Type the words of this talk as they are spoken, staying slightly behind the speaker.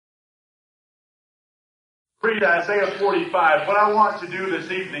Read Isaiah 45. What I want to do this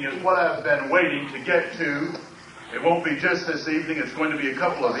evening is what I've been waiting to get to. It won't be just this evening, it's going to be a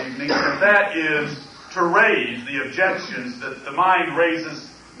couple of evenings, and that is to raise the objections that the mind raises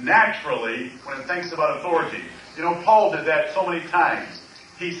naturally when it thinks about authority. You know, Paul did that so many times.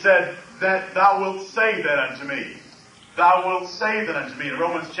 He said, that thou wilt say that unto me. Thou wilt say that unto me. In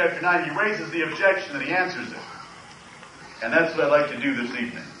Romans chapter 9, he raises the objection and he answers it. And that's what I'd like to do this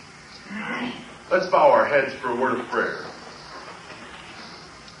evening. Let's bow our heads for a word of prayer.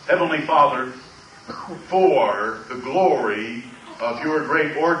 Heavenly Father, for the glory of your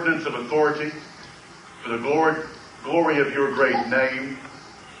great ordinance of authority, for the glory of your great name,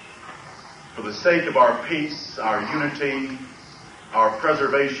 for the sake of our peace, our unity, our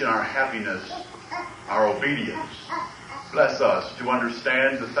preservation, our happiness, our obedience, bless us to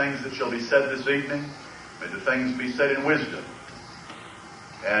understand the things that shall be said this evening. May the things be said in wisdom.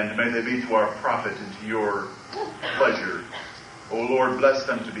 And may they be to our profit and to your pleasure. O Lord, bless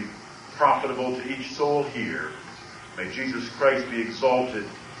them to be profitable to each soul here. May Jesus Christ be exalted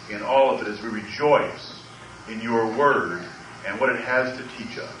in all of it as we rejoice in your word and what it has to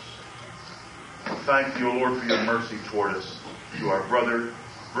teach us. Thank you, O Lord, for your mercy toward us. To our brother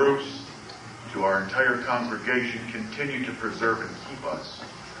Bruce, to our entire congregation, continue to preserve and keep us.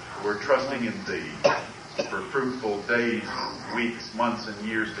 We're trusting in thee for fruitful days, weeks, months, and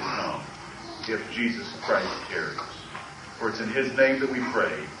years to come, if Jesus Christ tarries. For it's in his name that we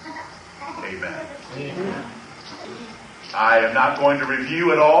pray. Amen. Amen. I am not going to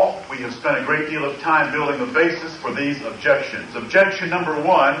review it all. We have spent a great deal of time building the basis for these objections. Objection number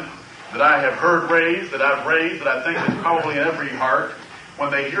one that I have heard raised, that I've raised, that I think is probably in every heart,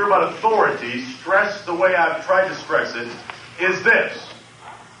 when they hear about authority, stressed the way I've tried to stress it, is this.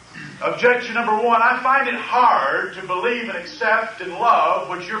 Objection number one, I find it hard to believe and accept and love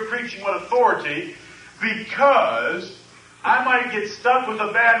what you're preaching with authority because I might get stuck with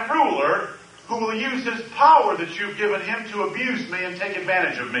a bad ruler who will use his power that you've given him to abuse me and take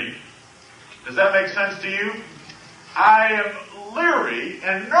advantage of me. Does that make sense to you? I am leery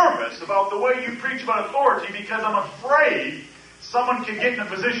and nervous about the way you preach about authority because I'm afraid someone can get in a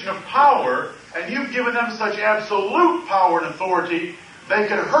position of power and you've given them such absolute power and authority they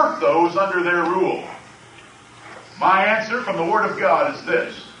could hurt those under their rule. My answer from the Word of God is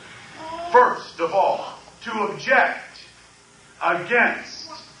this. First of all, to object against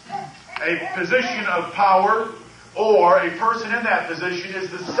a position of power or a person in that position is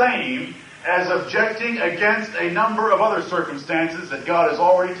the same as objecting against a number of other circumstances that God has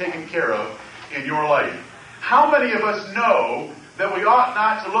already taken care of in your life. How many of us know that we ought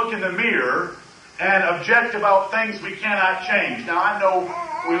not to look in the mirror and object about things we cannot change? Now, I know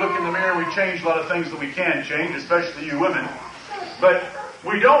we look in the mirror and we change a lot of things that we can change, especially you women. But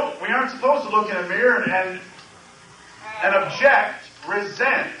we aren't supposed to look in a mirror and object,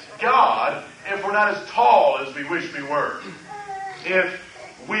 resent God if we're not as tall as we wish we were. If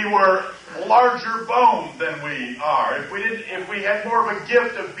we were larger boned than we are. If we had more of a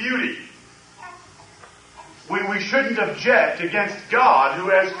gift of beauty. We shouldn't object against God,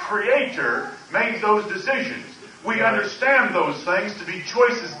 who as Creator made those decisions. We understand those things to be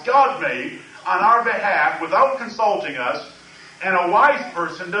choices God made on our behalf without consulting us, and a wise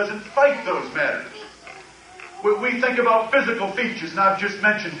person doesn't fight those matters. We think about physical features, and I've just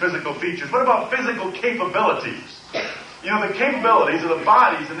mentioned physical features. What about physical capabilities? You know, the capabilities of the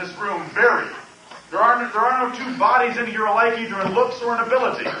bodies in this room vary. There are no two bodies in here alike, either in looks or in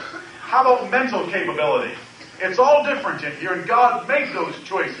ability. How about mental capability? It's all different in here, and God made those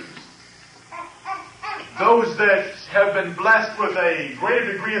choices. Those that have been blessed with a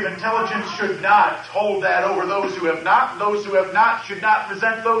greater degree of intelligence should not hold that over those who have not. And those who have not should not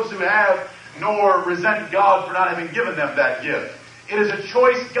resent those who have, nor resent God for not having given them that gift. It is a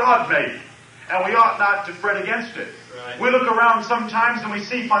choice God made, and we ought not to fret against it. Right. We look around sometimes and we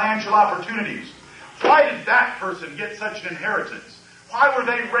see financial opportunities. Why did that person get such an inheritance? Why were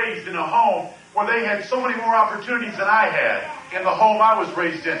they raised in a home where they had so many more opportunities than I had in the home I was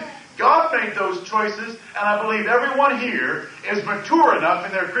raised in? God made those choices, and I believe everyone here is mature enough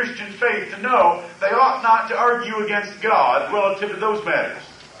in their Christian faith to know they ought not to argue against God relative to those matters.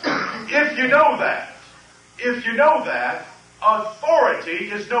 If you know that,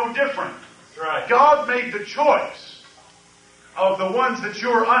 authority is no different. Right. God made the choice of the ones that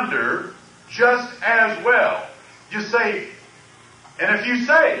you're under just as well. You say, and if you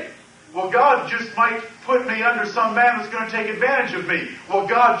say, well, God just might put me under some man that's going to take advantage of me. Well,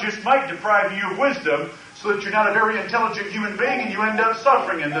 God just might deprive you of wisdom so that you're not a very intelligent human being and you end up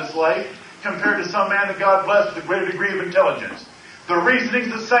suffering in this life compared to some man that God blessed with a greater degree of intelligence. The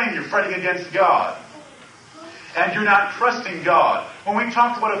reasoning's the same. You're fretting against God. and you're not trusting God. When we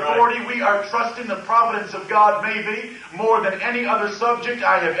talk about authority, we are trusting the providence of God, maybe, more than any other subject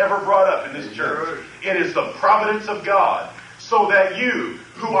I have ever brought up in this church. It is the providence of God. So that you,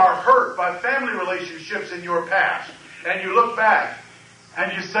 who are hurt by family relationships in your past, and you look back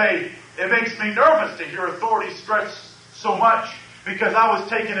and you say, it makes me nervous to hear authority stretched so much because I was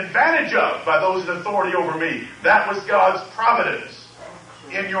taken advantage of by those in authority over me. That was God's providence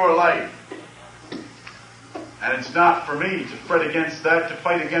in your life. And it's not for me to fret against that, to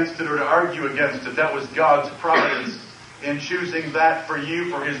fight against it, or to argue against it. That was God's providence in choosing that for you,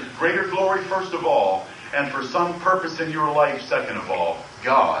 for His greater glory, first of all, and for some purpose in your life, second of all.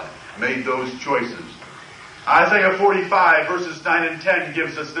 God made those choices. Isaiah 45, verses 9 and 10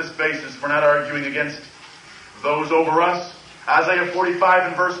 gives us this basis for not arguing against those over us. Isaiah 45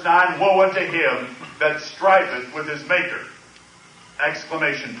 and verse 9, woe unto him that striveth with his Maker.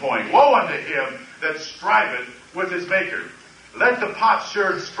 Exclamation point. Woe unto him that striveth with his Maker. Let the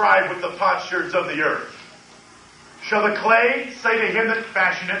potsherds strive with the potsherds of the earth. Shall the clay say to him that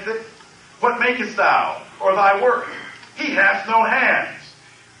fashioneth it, what makest thou, or thy work? He hath no hands.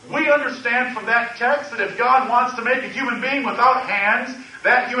 We understand from that text that if God wants to make a human being without hands,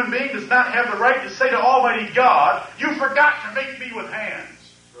 that human being does not have the right to say to Almighty God, you forgot to make me with hands.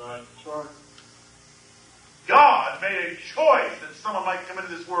 Right. God made a choice that someone might come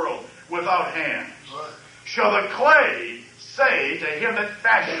into this world without hands. Right. Shall the clay say to him that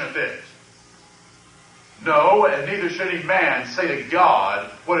fashioneth it? No, and neither should any man say to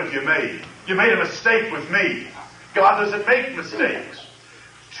God, what have you made? You made a mistake with me. God doesn't make mistakes.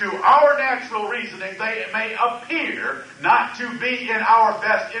 To our natural reasoning, they may appear not to be in our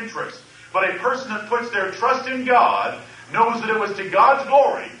best interest. But a person that puts their trust in God knows that it was to God's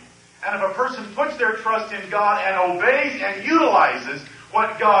glory. And if a person puts their trust in God and obeys and utilizes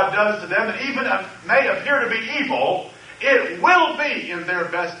what God does to them, that even may appear to be evil, it will be in their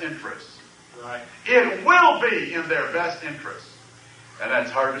best interest. Right. It will be in their best interest. And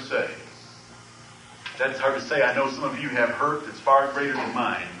that's hard to say. That's hard to say. I know some of you have hurt that's far greater than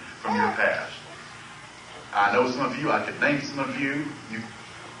mine from your past. I know some of you, I could name some of you,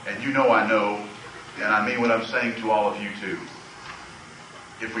 and you know I know, and I mean what I'm saying to all of you too.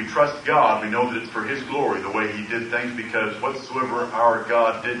 If we trust God, we know that it's for His glory, the way He did things, because whatsoever our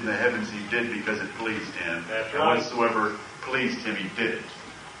God did in the heavens, He did because it pleased Him. That's right. right. And whatsoever pleased Him, He did it.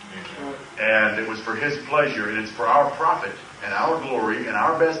 And it was for His pleasure, and it's for our profit and our glory and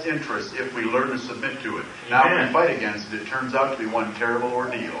our best interest if we learn to submit to it. Now, if we fight against it, it turns out to be one terrible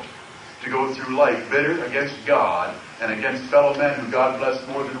ordeal. To go through life bitter against God and against fellow men who God blessed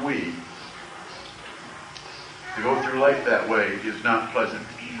more than we. To go through life that way is not pleasant.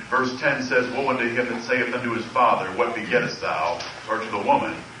 Verse 10 says, woe unto him that saith unto his father, what begettest thou? Or to the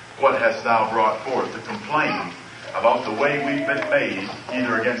woman, what hast thou brought forth? To complain about the way we've been made,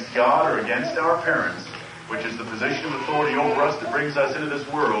 either against God or against our parents, which is the position of authority over us that brings us into this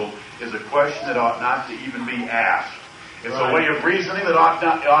world, is a question that ought not to even be asked. It's a way of reasoning that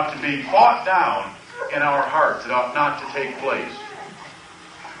ought to be fought down in our hearts. It ought not to take place.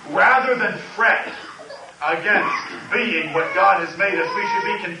 Rather than fret against being what God has made us, we should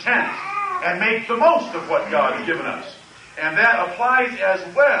be content and make the most of what God has given us. And that applies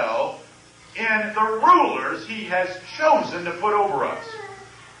as well in the rulers He has chosen to put over us.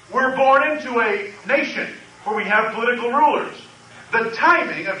 We're born into a nation where we have political rulers. The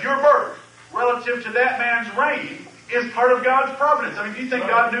timing of your birth relative to that man's reign is part of God's providence. I mean, do you think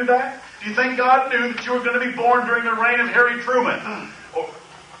God knew that? Do you think God knew that you were going to be born during the reign of Harry Truman?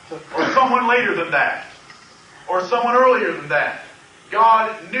 Or someone later than that? Or someone earlier than that?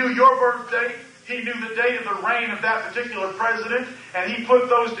 God knew your birthday. He knew the date of the reign of that particular president, and He put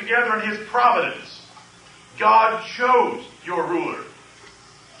those together in His providence. God chose your ruler.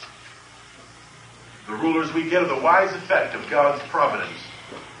 The rulers we get are the wise effect of God's providence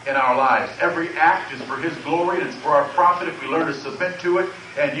in our lives. Every act is for His glory, and it's for our profit if we learn to submit to it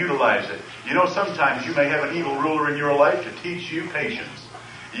and utilize it. You know, sometimes you may have an evil ruler in your life to teach you patience.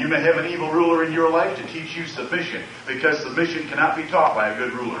 You may have an evil ruler in your life to teach you submission, because submission cannot be taught by a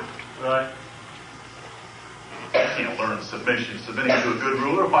good ruler. Right. You can't learn submission submitting to a good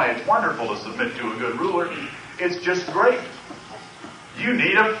ruler. Why, it's wonderful to submit to a good ruler. It's just great. You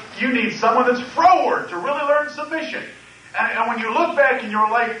need someone that's froward to really learn submission. And when you look back in your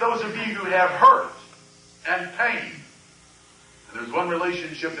life, those of you who have hurt and pain, there's one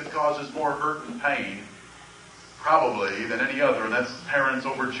relationship that causes more hurt and pain probably than any other, and that's parents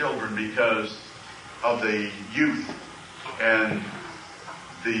over children, because of the youth and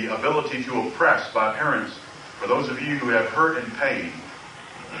the ability to oppress by parents. For those of you who have hurt and pain,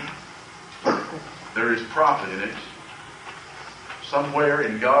 there is profit in it. Somewhere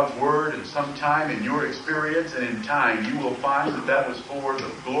in God's Word and sometime in your experience and in time, you will find that that was for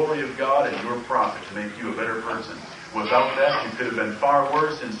the glory of God and your profit to make you a better person. Without that, you could have been far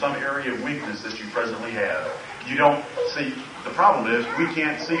worse in some area of weakness that you presently have. You don't see, the problem is we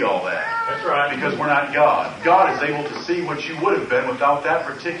can't see all that. That's right. Because we're not God. God is able to see what you would have been without that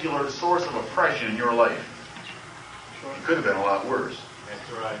particular source of oppression in your life. It could have been a lot worse.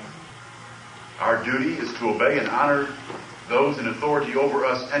 That's right. Our duty is to obey and honor those in authority over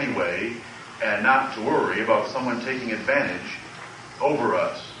us anyway, and not to worry about someone taking advantage over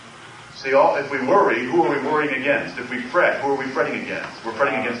us. See, if we worry, who are we worrying against? If we fret, who are we fretting against? We're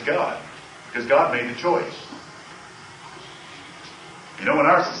fretting against God, because God made the choice. You know, in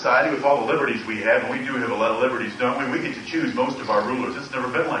our society, with all the liberties we have, and we do have a lot of liberties, don't we? We get to choose most of our rulers. It's never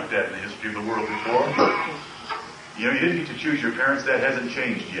been like that in the history of the world before. You know, you didn't get to choose your parents. That hasn't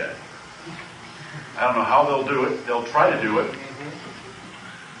changed yet. I don't know how they'll do it. They'll try to do it.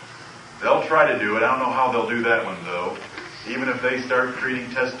 They'll try to do it. I don't know how they'll do that one, though. Even if they start creating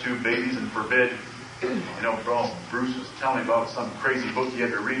test tube babies and forbid, you know, Bruce was telling me about some crazy book he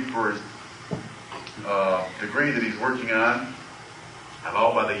had to read for his degree that he's working on.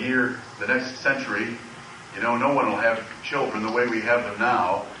 About by the next century, you know, no one will have children the way we have them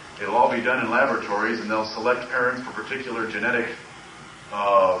now. It'll all be done in laboratories, and they'll select parents for particular genetic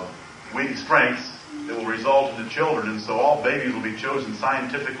weak strengths that will result in the children. And so all babies will be chosen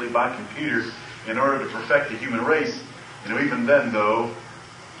scientifically by computers in order to perfect the human race. You know, even then, though,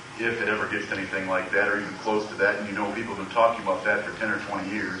 if it ever gets anything like that, or even close to that, and you know people have been talking about that for 10 or 20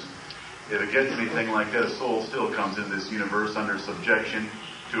 years, if it gets anything like that, a soul still comes in this universe under subjection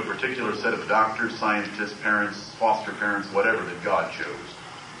to a particular set of doctors, scientists, parents, foster parents, whatever that God chose.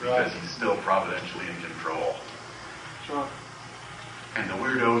 Because He's still providentially in control. Sure. And the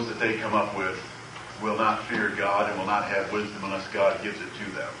weirdos that they come up with will not fear God and will not have wisdom unless God gives it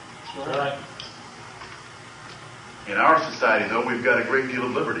to them. Right. In our society, though, we've got a great deal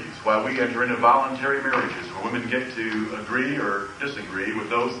of liberties. While we enter into voluntary marriages where women get to agree or disagree with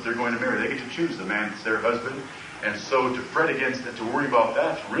those that they're going to marry, they get to choose the man that's their husband. And so to fret against it, to worry about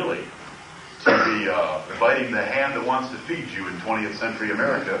that's really to be biting the hand that wants to feed you in 20th century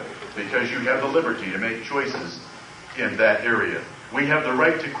America, because you have the liberty to make choices in that area. We have the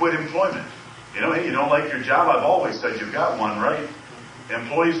right to quit employment. You know, hey, you don't like your job? I've always said you've got one right.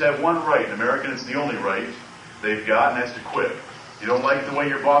 Employees have one right in America, and it's the only right they've got, and that's to quit. You don't like the way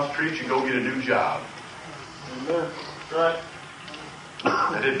your boss treats you, go get a new job. Amen. Right.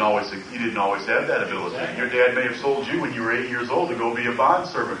 You didn't always have that ability. Your dad may have sold you when you were 8 years old to go be a bond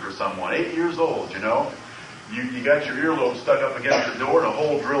servant for someone. 8 years old, you know. You got your earlobe stuck up against the door and a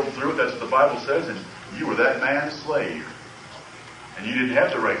hole drilled through it. That's what the Bible says, and you were that man's slave. And you didn't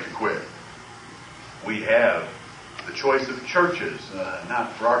have the right to quit. We have the choice of churches,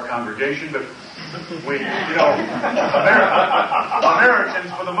 not for our congregation, but we, you know,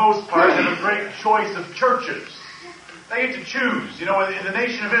 Americans, for the most part, have a great choice of churches. They get to choose. You know, in the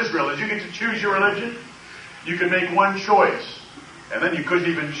nation of Israel, as you get to choose your religion, you can make one choice. And then you couldn't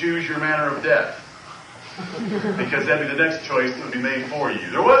even choose your manner of death. Because that'd be the next choice that would be made for you.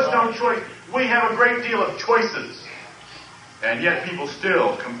 There was no choice. We have a great deal of choices. And yet people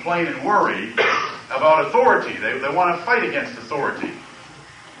still complain and worry about authority. They want to fight against authority.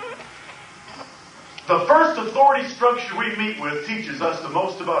 The first authority structure we meet with teaches us the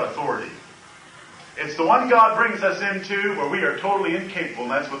most about authority. It's the one God brings us into where we are totally incapable,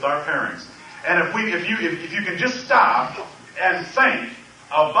 and that's with our parents. And if you can just stop and think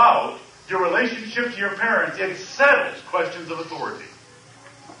about your relationship to your parents, it settles questions of authority.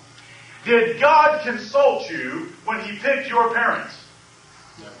 Did God consult you when He picked your parents?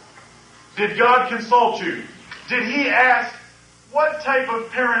 No. Did God consult you? Did He ask, what type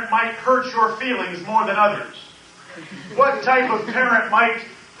of parent might hurt your feelings more than others? What type of parent might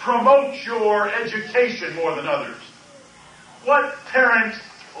promote your education more than others? What parent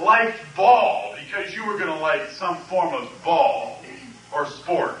liked ball because you were going to like some form of ball or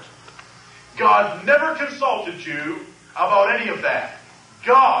sport? God never consulted you about any of that.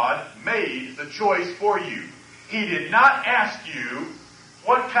 God made the choice for you. He did not ask you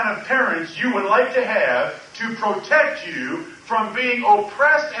what kind of parents you would like to have to protect you from being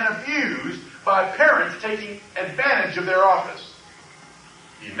oppressed and abused by parents taking advantage of their office.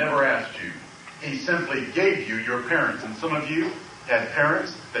 He never asked you. He simply gave you your parents. And some of you had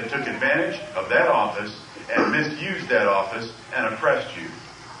parents that took advantage of that office and misused that office and oppressed you.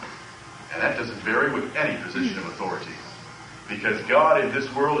 And that doesn't vary with any position of authority. Because God in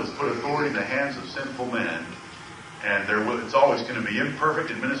this world has put authority in the hands of sinful men. And it's always going to be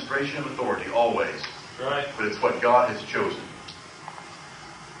imperfect administration of authority, always. Right. But it's what God has chosen.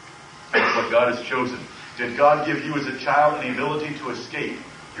 It's what God has chosen. Did God give you as a child any ability to escape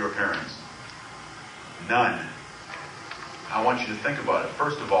your parents? None. I want you to think about it.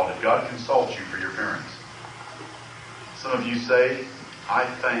 First of all, did God consult you for your parents? Some of you say, I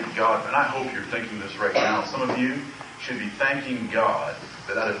thank God, and I hope you're thinking this right now. Some of you should be thanking God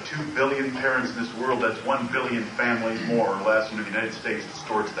that out of 2 billion parents in this world, that's 1 billion families, more or less, and the United States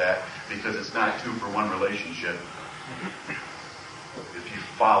distorts that because it's not 2 for 1 relationship. If you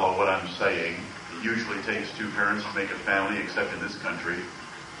follow what I'm saying, it usually takes 2 parents to make a family, except in this country.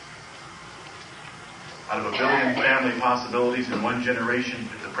 Out of 1 billion family possibilities in 1 generation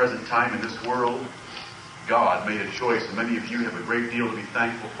at the present time in this world, God made a choice, and many of you have a great deal to be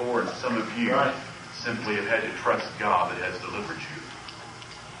thankful for, and some of you simply have had to trust God that has delivered you.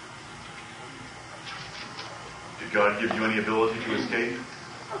 Did God give you any ability to escape?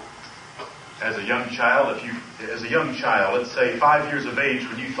 As a young child, let's say 5 years of age,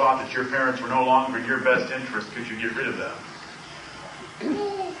 when you thought that your parents were no longer in your best interest, could you get rid of them?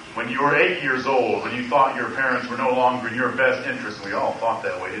 When you were 8 years old, when you thought your parents were no longer in your best interest, and we all thought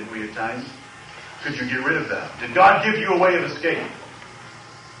that way, didn't we, at times? Could you get rid of them? Did God give you a way of escape?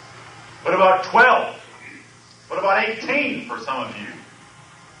 What about 12? What about 18 for some of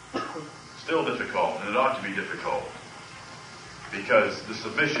you? Still difficult, and it ought to be difficult. Because the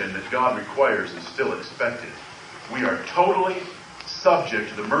submission that God requires is still expected. We are totally subject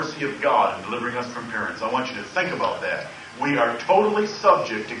to the mercy of God in delivering us from parents. I want you to think about that. We are totally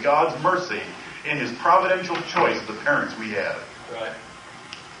subject to God's mercy in His providential choice of the parents we have. Right.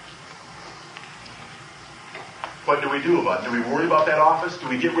 What do we do about it? Do we worry about that office? Do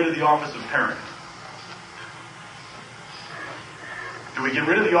we get rid of the office of parent? Do we get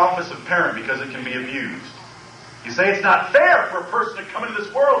rid of the office of parent because it can be abused? You say it's not fair for a person to come into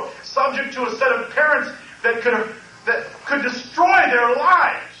this world subject to a set of parents that could destroy their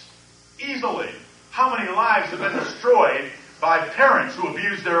lives easily. How many lives have been destroyed by parents who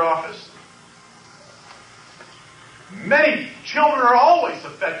abuse their office? Many children are always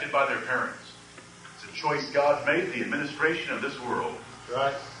affected by their parents. It's a choice God made, the administration of this world.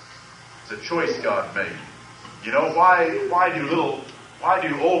 Right. It's a choice God made. You know, why do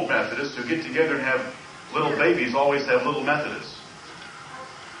old Methodists who get together and have little babies always have little Methodists?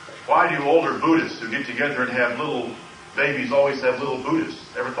 Why do older Buddhists who get together and have little babies always have little Buddhists?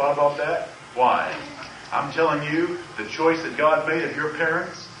 Ever thought about that? Why? I'm telling you, the choice that God made of your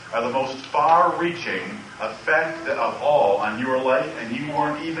parents are the most far-reaching effect of all on your life, and you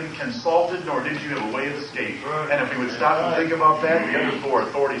weren't even consulted, nor did you have a way of escape. And if we would stop and think about that, the other 4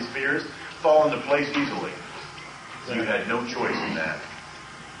 authority spheres fall into place easily. You had no choice in that.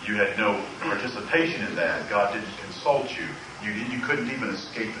 You had no participation in that. God didn't consult you. You couldn't even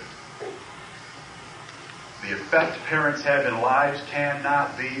escape it. The effect parents have in lives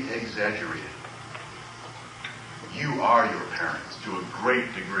cannot be exaggerated. You are your parents to a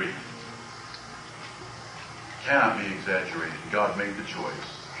great degree. Cannot be exaggerated. God made the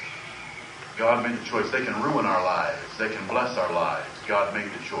choice. God made the choice. They can ruin our lives. They can bless our lives. God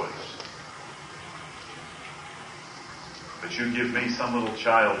made the choice. But you give me some little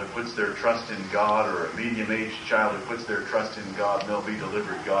child who puts their trust in God, or a medium-aged child who puts their trust in God, and they'll be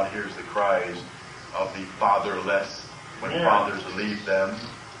delivered. God hears the cries of the fatherless when fathers leave them.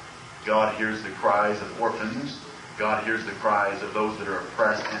 God hears the cries of orphans. God hears the cries of those that are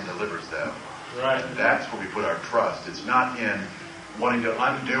oppressed and delivers them. Right. That's where we put our trust. It's not in wanting to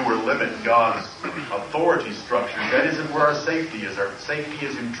undo or limit God's authority structure. That isn't where our safety is. Our safety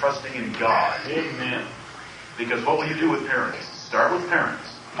is in trusting in God. Amen. Because what will you do with parents? Start with parents.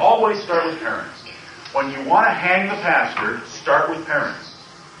 Always start with parents. When you want to hang the pastor, start with parents.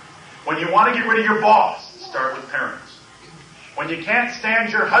 When you want to get rid of your boss, start with parents. When you can't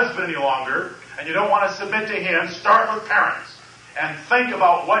stand your husband any longer and you don't want to submit to him, start with parents. And think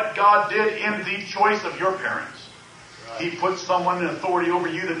about what God did in the choice of your parents. Right. He put someone in authority over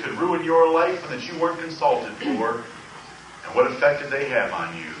you that could ruin your life and that you weren't consulted for. And what effect did they have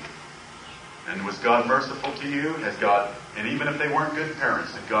on you? And was God merciful to you? And even if they weren't good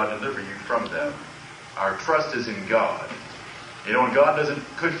parents, did God deliver you from them? Our trust is in God. You know, and God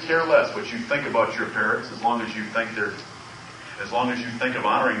couldn't care less what you think about your parents, as long as you think of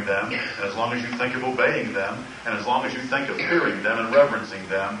honoring them, and as long as you think of obeying them, and as long as you think of fearing them and reverencing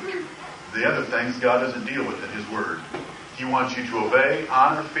them. The other things God doesn't deal with in His Word. He wants you to obey,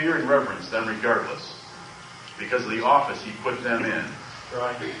 honor, fear, and reverence them regardless, because of the office He put them in.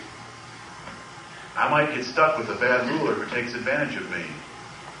 Right. I might get stuck with a bad ruler who takes advantage of me.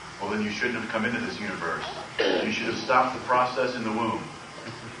 Well, then you shouldn't have come into this universe. You should have stopped the process in the womb.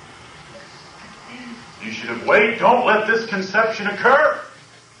 You should have, wait, don't let this conception occur.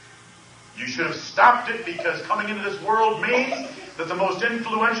 You should have stopped it, because coming into this world means that the most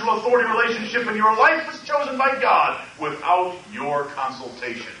influential authority relationship in your life was chosen by God without your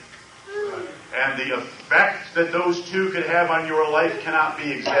consultation. And the effect that those two could have on your life cannot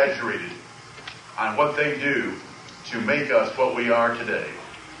be exaggerated on what they do to make us what we are today.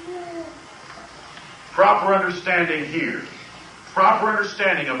 Proper understanding here. Proper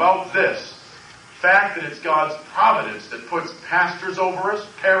understanding about this fact that it's God's providence that puts pastors over us,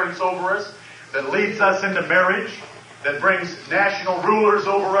 parents over us, that leads us into marriage, that brings national rulers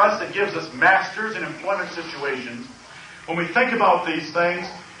over us, that gives us masters in employment situations. When we think about these things,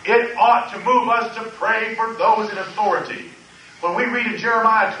 it ought to move us to pray for those in authority. When we read in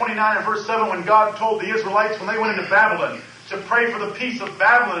Jeremiah 29 and verse 7, when God told the Israelites when they went into Babylon to pray for the peace of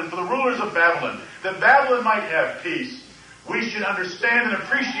Babylon and for the rulers of Babylon, that Babylon might have peace, we should understand and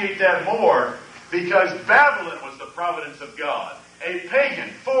appreciate that more, because Babylon was the providence of God, a pagan,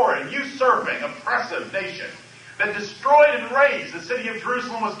 foreign, usurping, oppressive nation that destroyed and razed. The city of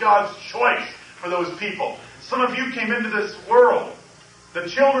Jerusalem was God's choice for those people. Some of you came into this world, the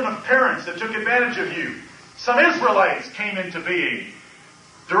children of parents that took advantage of you. Some Israelites came into being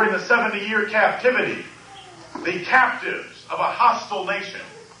during the 70-year captivity, the captives of a hostile nation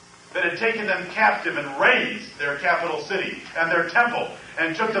that had taken them captive and razed their capital city and their temple,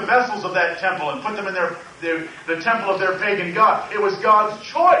 and took the vessels of that temple and put them in the temple of their pagan god. It was God's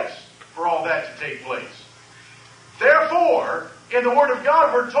choice for all that to take place. Therefore, in the Word of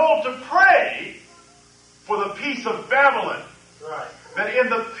God, we're told to pray for the peace of Babylon. Right. That in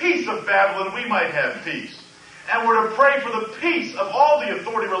the peace of Babylon we might have peace. And we're to pray for the peace of all the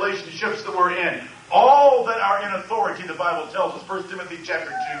authority relationships that we're in. All that are in authority, the Bible tells us, 1 Timothy chapter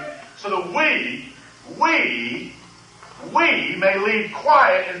 2, so that we may lead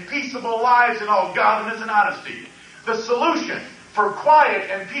quiet and peaceable lives in all godliness and honesty. The solution for quiet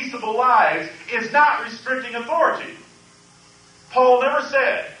and peaceable lives is not restricting authority. Paul never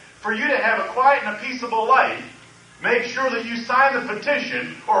said, for you to have a quiet and a peaceable life, make sure that you sign the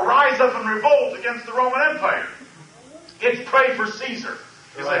petition or rise up and revolt against the Roman Empire. It's pray for Caesar.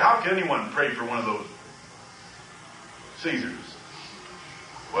 You say, how can anyone pray for one of those Caesars?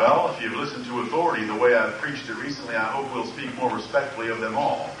 Well, if you've listened to authority the way I've preached it recently, I hope we'll speak more respectfully of them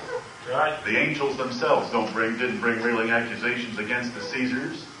all. Right. The angels themselves didn't bring railing accusations against the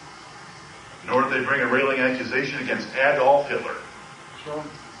Caesars, nor did they bring a railing accusation against Adolf Hitler. Sure.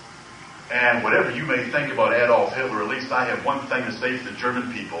 And whatever you may think about Adolf Hitler, at least I have one thing to say to the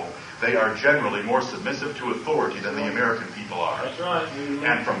German people. They are generally more submissive to authority than the American people are. That's right.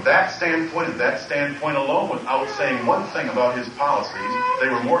 And from that standpoint, and that standpoint alone, without saying one thing about his policies, they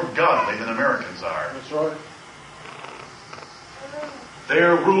were more godly than Americans are. That's right.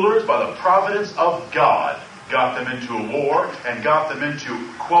 Their rulers, by the providence of God, got them into a war and got them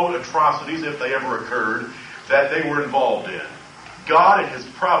into, quote, atrocities, if they ever occurred, that they were involved in. God in His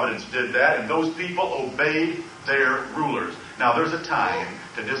providence did that, and those people obeyed their rulers. Now, there's a time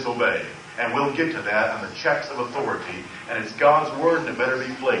to disobey, and we'll get to that on the checks of authority, and it's God's Word, and it better be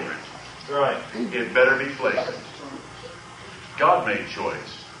flagrant. Right. It better be flagrant. God made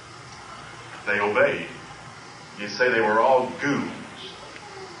choice. They obeyed. You say they were all goons.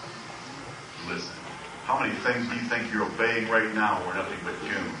 Listen, how many things do you think you're obeying right now were nothing but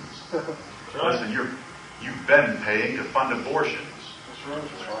goons? Right. Listen, you've been paying to fund abortions. That's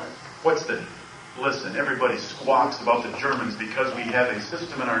right. What's the... Listen, everybody squawks about the Germans because we have a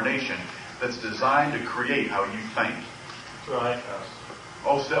system in our nation that's designed to create how you think. That's right.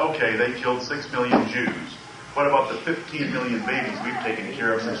 Oh, so, okay, they killed 6 million Jews. What about the 15 million babies we've taken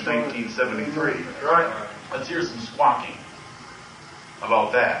care of since 1973? Right. Let's hear some squawking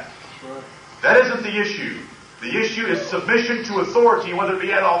about that. That's right. That isn't the issue. The issue is submission to authority, whether it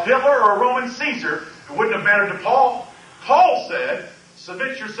be Adolf Hitler or a Roman Caesar. It wouldn't have mattered to Paul. Paul said,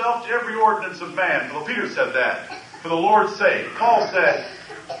 submit yourself to every ordinance of man. Well, Peter said that. For the Lord's sake. Paul said,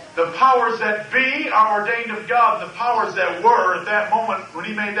 the powers that be are ordained of God. The powers that were at that moment when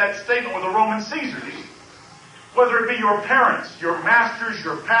he made that statement were the Roman Caesars. Whether it be your parents, your masters,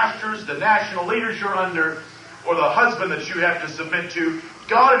 your pastors, the national leaders you're under, or the husband that you have to submit to,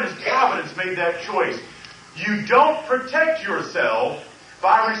 God in His providence made that choice. You don't protect yourself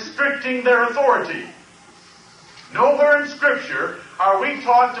by restricting their authority. Nowhere in Scripture are we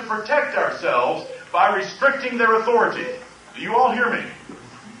taught to protect ourselves by restricting their authority. Do you all hear me?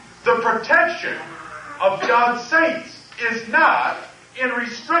 The protection of God's saints is not in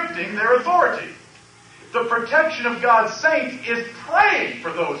restricting their authority. The protection of God's saints is praying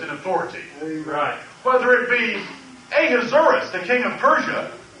for those in authority. Right. Whether it be Ahasuerus, the king of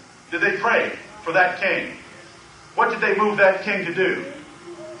Persia, did they pray for that king? What did they move that king to do?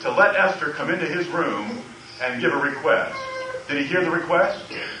 To let Esther come into his room and give a request. Did he hear the request?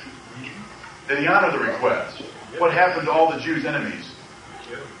 Did he honor the request? What happened to all the Jews' enemies?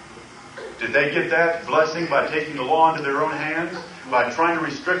 Did they get that blessing by taking the law into their own hands? By trying to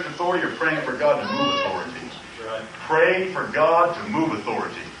restrict authority, or praying for God to move authority? Right. Pray for God to move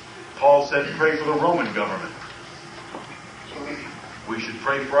authority. Paul said pray for the Roman government. We should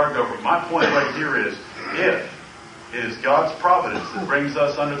pray for our government. My point right here is, if it is God's providence that brings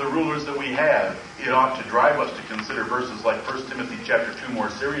us under the rulers that we have, it ought to drive us to consider verses like 1 Timothy chapter 2 more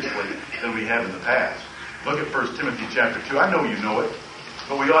seriously than we have in the past. Look at 1 Timothy chapter 2. I know you know it,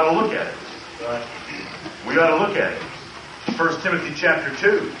 but we ought to look at it. Right. We ought to look at it. 1 Timothy chapter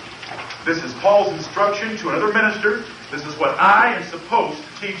 2. This is Paul's instruction to another minister. This is what I am supposed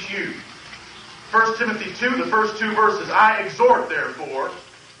to teach you. 1 Timothy 2, the first two verses. I exhort, therefore,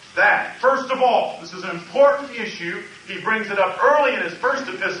 that, first of all, this is an important issue. He brings it up early in his first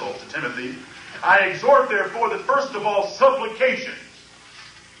epistle to Timothy. I exhort, therefore, that first of all, supplications,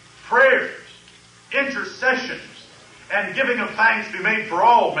 prayers, intercessions, and giving of thanks be made for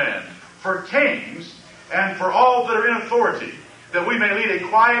all men, for kings, and for all that are in authority, that we may lead a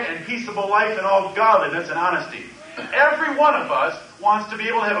quiet and peaceable life in all godliness and honesty. Every one of us wants to be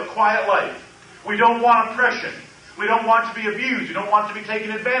able to have a quiet life. We don't want oppression. We don't want to be abused. We don't want to be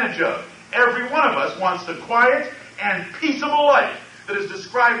taken advantage of. Every one of us wants the quiet and peaceable life that is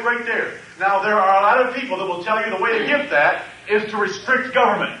described right there. Now, there are a lot of people that will tell you the way to get that is to restrict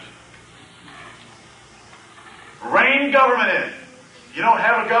government. Rein government in. You don't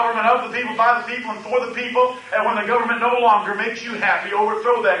have a government of the people, by the people, and for the people, and when the government no longer makes you happy,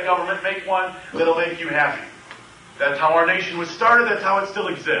 overthrow that government, make one that'll make you happy. That's how our nation was started. That's how it still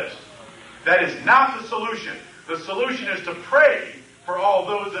exists. That is not the solution. The solution is to pray for all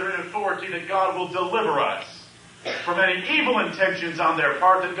those that are in authority, that God will deliver us from any evil intentions on their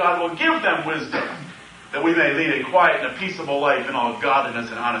part, that God will give them wisdom, that we may lead a quiet and a peaceable life in all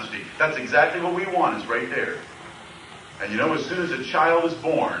godliness and honesty. That's exactly what we want, is right there. And you know, as soon as a child is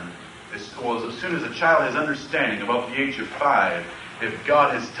born, as soon as a child has understanding about the age of 5, if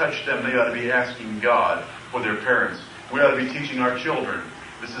God has touched them, they ought to be asking God for their parents. We ought to be teaching our children.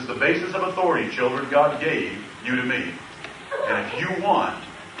 This is the basis of authority, children. God gave you to me. And if you want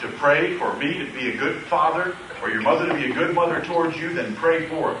to pray for me to be a good father, or your mother to be a good mother towards you, then pray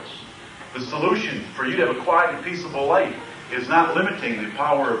for us. The solution for you to have a quiet and peaceable life is not limiting the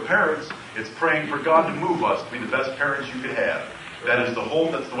power of parents. It's praying for God to move us to be the best parents you could have. That's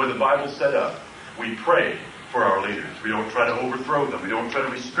the way the Bible's set up. We pray for our leaders. We don't try to overthrow them. We don't try to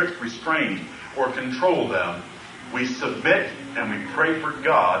restrain, or control them. We submit and we pray for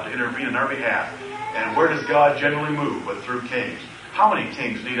God to intervene in our behalf. And where does God generally move? But through kings. How many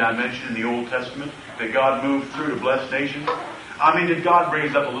kings need I mention in the Old Testament that God moved through to bless nations? I mean, did God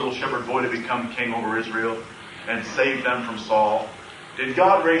raise up a little shepherd boy to become king over Israel and save them from Saul? Did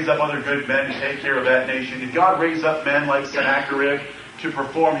God raise up other good men to take care of that nation? Did God raise up men like Sennacherib to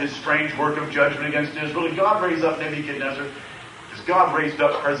perform his strange work of judgment against Israel? Did God raise up Nebuchadnezzar? Has God raised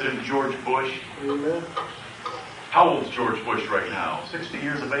up President George Bush? Amen. How old is George Bush right now? 60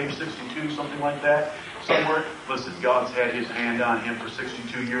 years of age, 62, something like that? Somewhere. Listen, God's had his hand on him for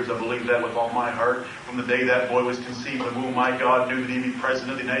 62 years. I believe that with all my heart. From the day that boy was conceived in the womb, my God knew that he'd be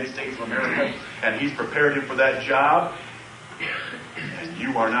President of the United States of America. And he's prepared him for that job. And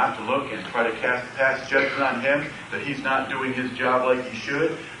you are not to look and try to pass judgment on him that he's not doing his job like he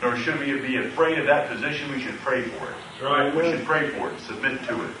should. Nor should we be afraid of that position. We should pray for it. That's right. We should pray for it. Submit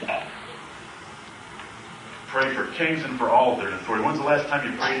to it. Pray for kings and for all their authority. When's the last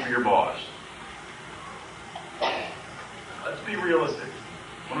time you prayed for your boss? Let's be realistic.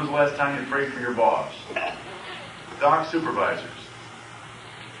 When was the last time you prayed for your boss? Dock supervisors.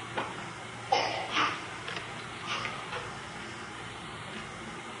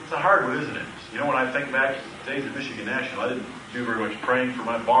 It's a hard one, isn't it? You know, when I think back to the days at Michigan National, I didn't do very much praying for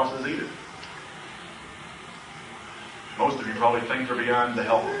my bosses either. Most of you probably think they're beyond the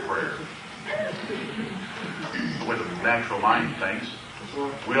help of prayer. The way the natural mind thinks.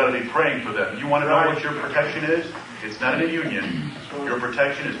 We ought to be praying for them. You want to know what your protection is? It's not in a union. Your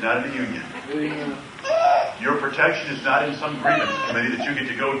protection is not in a union. Your protection is not in some grievance committee that you get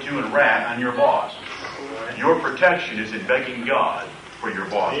to go to and rat on your boss. Your protection is in begging God for your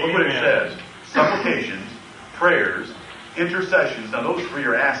boss. Look what it says. Supplications, prayers, intercessions. Now those three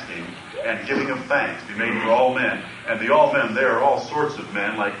are asking, and giving of thanks be made for all men. And the all men there are all sorts of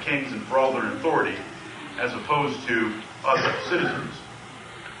men, like kings and for all their authority, as opposed to other citizens.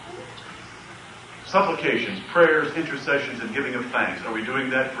 Supplications, prayers, intercessions, and giving of thanks. Are we doing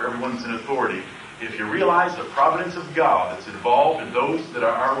that for everyone that's in authority? If you realize the providence of God that's involved in those that are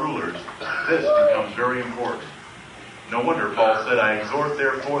our rulers, this becomes very important. No wonder Paul said, I exhort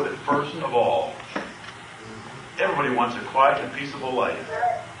therefore that first of all, everybody wants a quiet and peaceable life.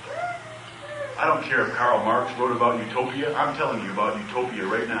 I don't care if Karl Marx wrote about utopia. I'm telling you about utopia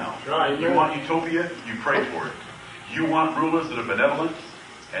right now. Right. You want utopia? You pray for it. You want rulers that are benevolent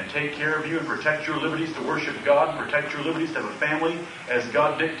and take care of you and protect your liberties to worship God and protect your liberties to have a family as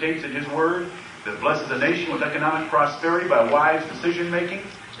God dictates in His Word that blesses a nation with economic prosperity by wise decision-making?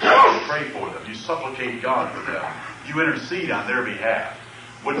 You pray for them. You supplicate God for them. You intercede on their behalf.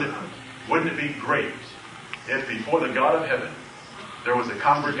 Wouldn't it be great if before the God of heaven there was a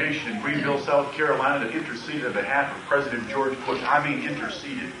congregation in Greenville, South Carolina that interceded on behalf of President George Bush? I mean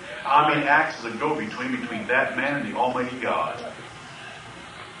interceded. I mean acts as a go-between between that man and the Almighty God.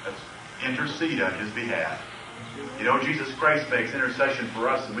 That's intercede on His behalf. You know, Jesus Christ makes intercession for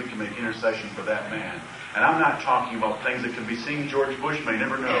us, and we can make intercession for that man. And I'm not talking about things that can be seen George Bush may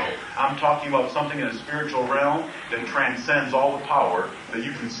never know. I'm talking about something in a spiritual realm that transcends all the power that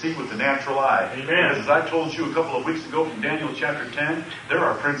you can see with the natural eye. Amen. Because as I told you a couple of weeks ago from Daniel chapter 10, there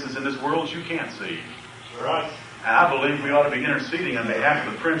are princes in this world you can't see. Right. And I believe we ought to be interceding on behalf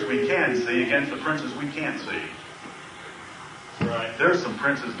of the prince we can see against the princes we can't see. Right. There's some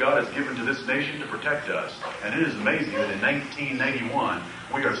princes God has given to this nation to protect us. And it is amazing that in 1991,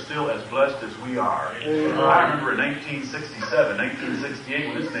 we are still as blessed as we are. I remember in 1967, 1968,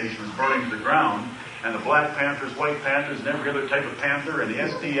 when this nation was burning to the ground, and the Black Panthers, White Panthers, and every other type of Panther, and the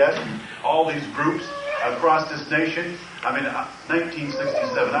SDS, and all these groups across this nation. I mean,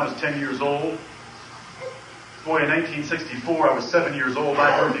 1967, I was 10 years old. Boy, in 1964, I was 7 years old.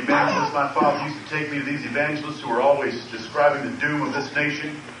 I heard the evangelists. My father used to take me to these evangelists who were always describing the doom of this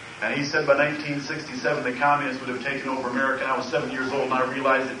nation. And he said by 1967, the communists would have taken over America. And I was 7 years old, and I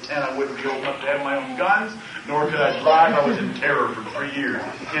realized at 10 I wouldn't be old enough to have my own guns, nor could I drive. I was in terror for 3 years.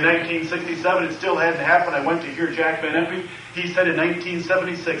 In 1967, it still hadn't happened. I went to hear Jack Van Impe. He said in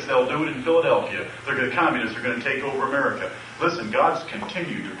 1976, they'll do it in Philadelphia. The communists are going to take over America. Listen, God's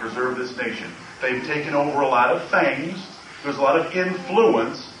continued to preserve this nation. They've taken over a lot of things. There's a lot of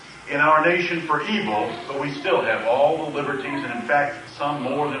influence in our nation for evil, but we still have all the liberties, and in fact, some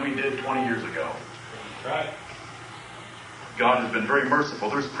more than we did 20 years ago. Right. God has been very merciful.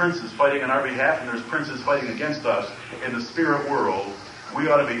 There's princes fighting on our behalf, and there's princes fighting against us in the spirit world. We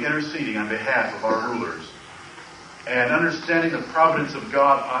ought to be interceding on behalf of our rulers. And understanding the providence of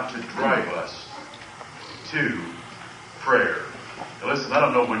God ought to drive us to prayer. Now listen, I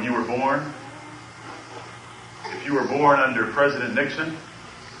don't know when you were born. If you were born under President Nixon,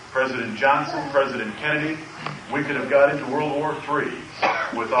 President Johnson, President Kennedy, we could have got into World War III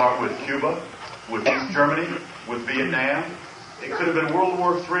with Cuba, with East Germany, with Vietnam. It could have been World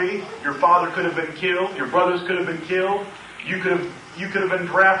War III. Your father could have been killed. Your brothers could have been killed. You could have been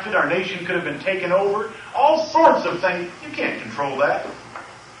drafted. Our nation could have been taken over. All sorts of things. You can't control that.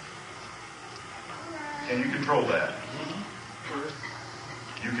 Can you control that?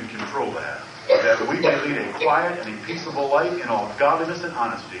 You can control that. That we may lead a quiet and a peaceable life in all godliness and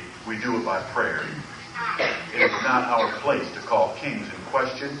honesty. We do it by prayer. It is not our place to call kings in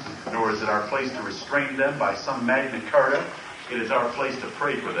question, nor is it our place to restrain them by some Magna Carta. It is our place to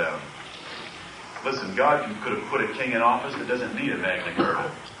pray for them. Listen, God could have put a king in office that doesn't need a Magna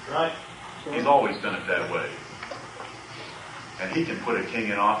Carta. Right. He's always done it that way. And He can put a king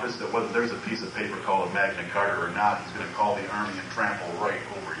in office that whether there's a piece of paper called a Magna Carta or not, He's going to call the army and trample right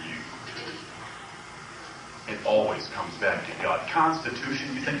over you. It always comes back to God.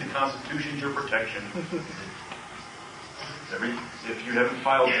 Constitution, you think the Constitution's your protection? If you haven't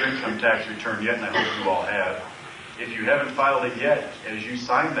filed your income tax return yet, and I hope you all have, if you haven't filed it yet, as you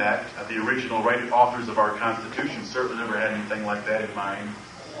signed that, the original authors of our Constitution certainly never had anything like that in mind.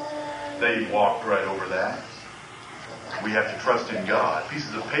 They walked right over that. We have to trust in God.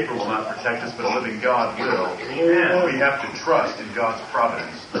 Pieces of paper will not protect us, but a living God will. Amen. We have to trust in God's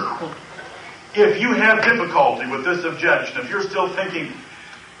providence. If you have difficulty with this objection, if you're still thinking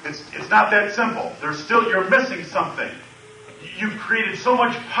it's not that simple, you're missing something. You've created so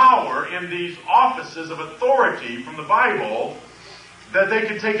much power in these offices of authority from the Bible that they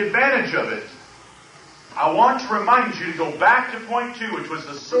can take advantage of it. I want to remind you to go back to point 2, which was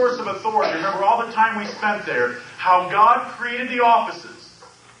the source of authority. Remember all the time we spent there, how God created the offices.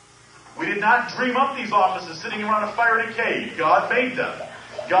 We did not dream up these offices sitting around a fire in a cave. God made them.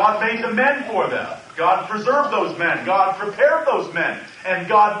 God made the men for them. God preserved those men. God prepared those men. And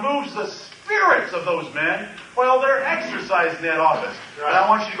God moves the spirits of those men while they're exercising that office. And I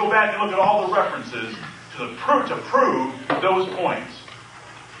want you to go back and look at all the references to prove those points,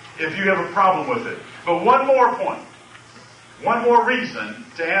 if you have a problem with it. But one more point, one more reason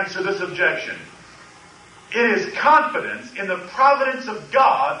to answer this objection. It is confidence in the providence of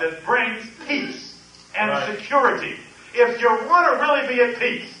God that brings peace and security. If you want to really be at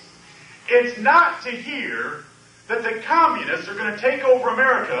peace, it's not to hear that the communists are going to take over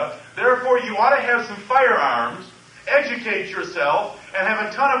America, therefore you ought to have some firearms, educate yourself, and have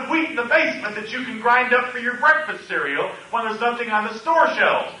a ton of wheat in the basement that you can grind up for your breakfast cereal when there's nothing on the store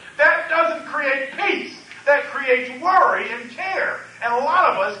shelves. That doesn't create peace. That creates worry and care. And a lot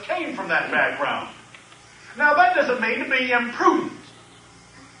of us came from that background. Now, that doesn't mean to be imprudent.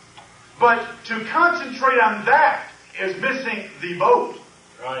 But to concentrate on that is missing the boat.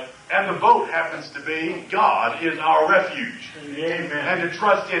 Right. And the boat happens to be God is our refuge. Amen. And to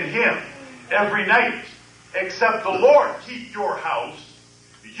trust in Him every night. Except the Lord keep your house,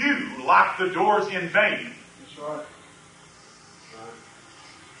 you lock the doors in vain. That's right.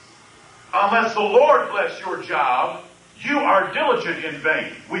 Unless the Lord bless your job, you are diligent in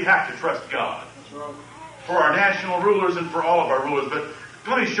vain. We have to trust God. That's right. For our national rulers and for all of our rulers. But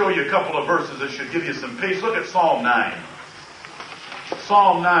let me show you a couple of verses that should give you some peace. Look at Psalm 9.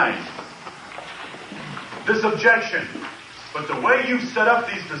 Psalm 9. This objection. But the way you've set up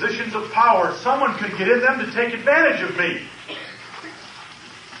these positions of power, someone could get in them to take advantage of me.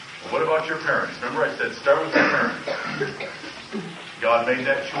 Well, what about your parents? Remember I said start with your parents. God made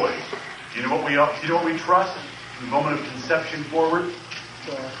that choice. Do you know what we trust from the moment of conception forward?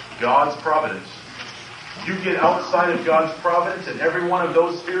 God's providence. You get outside of God's providence in every one of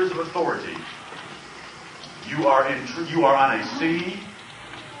those spheres of authority. You are on a sea.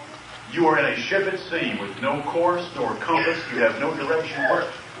 You are in a ship at sea with no course nor compass. You have no direction where.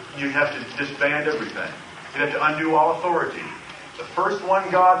 You have to disband everything. You have to undo all authority. The first one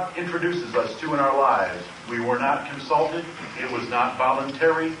God introduces us to in our lives, we were not consulted. It was not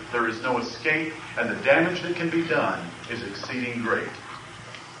voluntary. There is no escape. And the damage that can be done is exceeding great.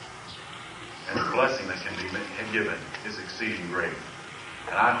 And the blessing that can be given is exceeding great.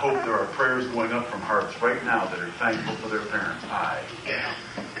 And I hope there are prayers going up from hearts right now that are thankful for their parents. Amen.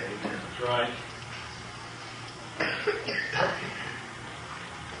 That's right.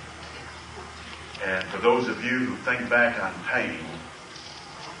 And for those of you who think back on pain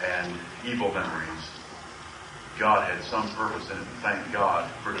and evil memories, God had some purpose in it, and thank God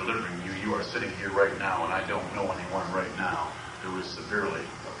for delivering you. You are sitting here right now, and I don't know anyone right now who is severely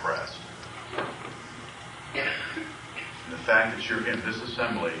oppressed. And the fact that you're in this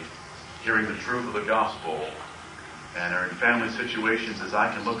assembly, hearing the truth of the gospel, and are in family situations, as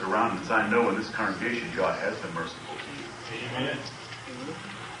I can look around and as I know in this congregation, God has been merciful to you. Amen.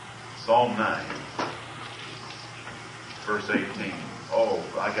 Psalm 9, verse 18. Oh,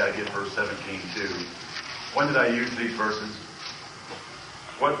 I got to get verse 17 too. When did I use these verses?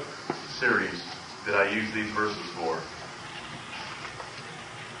 What series did I use these verses for?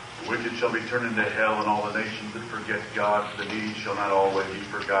 The wicked shall be turned into hell, and all the nations that forget God. For the needy shall not always be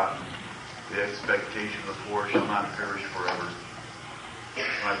forgotten. The expectation of the poor shall not perish forever. When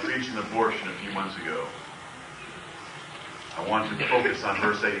I preached an abortion a few months ago, I want to focus on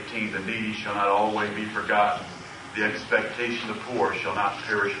verse 18. The needy shall not always be forgotten. The expectation of the poor shall not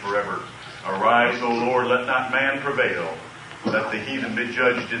perish forever. Arise, O Lord, let not man prevail. Let the heathen be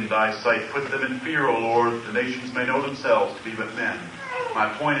judged in thy sight. Put them in fear, O Lord, that the nations may know themselves to be but men. My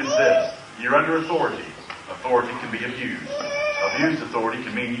point is this. You're under authority. Authority can be abused. Abused authority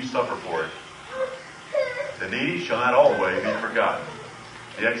can mean you suffer for it. The needy shall not always be forgotten.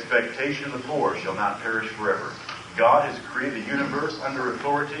 The expectation of the poor shall not perish forever. God has created the universe under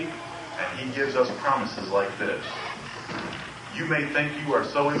authority, and He gives us promises like this. You may think you are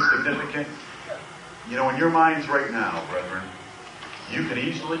so insignificant. You know, in your minds right now, brethren, you can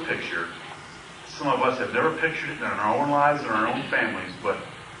easily picture, some of us have never pictured it in our own lives and our own families, but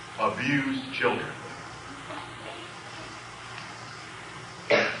abused children.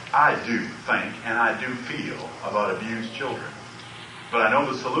 I do think and I do feel about abused children. But I know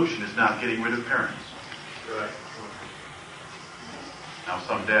the solution is not getting rid of parents. Right. Now,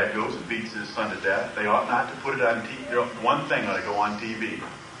 some dad goes and beats his son to death. They ought not to put it on TV. One thing ought to go on TV.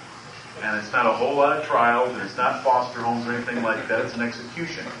 And it's not a whole lot of trials, and it's not foster homes or anything like that. It's an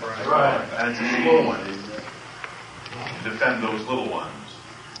execution. Right. And it's a slow one to defend those little ones.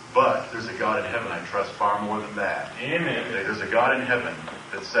 But there's a God in heaven I trust far more than that. Amen. There's a God in heaven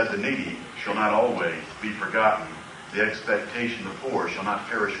that said the needy shall not always be forgotten. The expectation of the poor shall not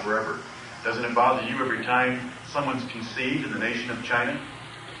perish forever. Doesn't it bother you every time someone's conceived in the nation of China?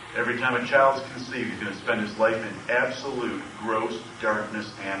 Every time a child is conceived, he's going to spend his life in absolute gross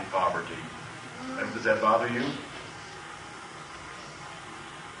darkness and poverty. Does that bother you?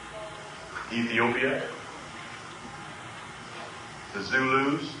 Ethiopia, the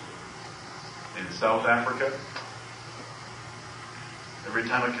Zulus in South Africa. Every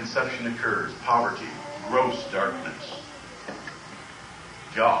time a conception occurs, poverty, gross darkness.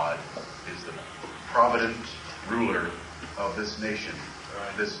 God is the provident ruler of this nation,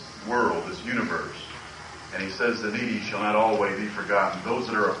 this world, this universe. And he says the needy shall not always be forgotten. Those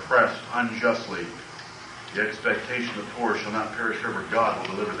that are oppressed unjustly, the expectation of the poor shall not perish forever. God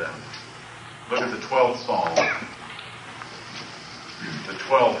will deliver them. Look at the 12th Psalm. The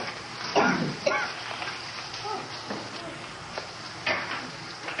 12th.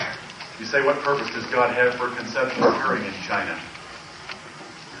 You say, what purpose does God have for conception occurring in China?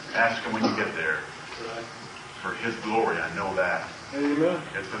 Ask him when you get there. For his glory, I know that. Amen.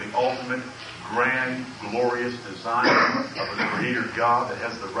 It's for the ultimate, grand, glorious design of a creator God that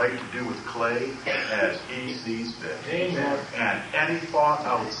has the right to do with clay as he sees fit. Amen. And any thought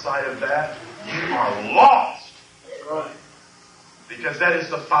outside of that, you are lost. Right. Because that is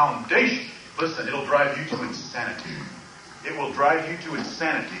the foundation. Listen, it'll drive you to insanity. It will drive you to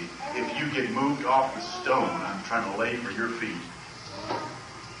insanity if you get moved off the stone I'm trying to lay for your feet.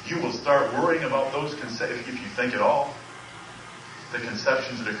 You will start worrying about those if you think at all. The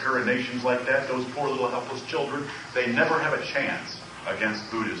conceptions that occur in nations like that, those poor little helpless children, they never have a chance against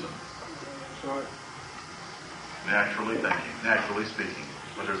Buddhism. That's right. Naturally speaking.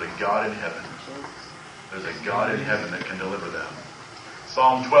 But there's a God in heaven. There's a God in heaven that can deliver them.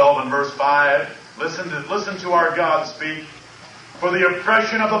 Psalm 12 and verse 5. Listen to our God speak. For the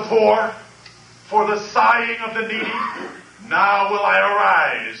oppression of the poor, for the sighing of the needy, now will I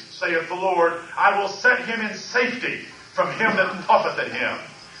arise, saith the Lord. I will set him in safety from him that puffeth at him.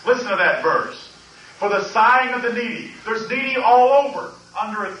 Listen to that verse. For the sighing of the needy. There's needy all over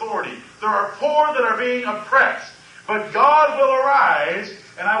under authority. There are poor that are being oppressed. But God will arise,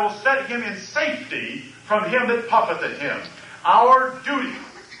 and I will set him in safety from him that puffeth at him. Our duty,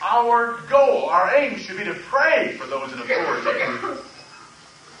 our goal, our aim should be to pray for those in authority.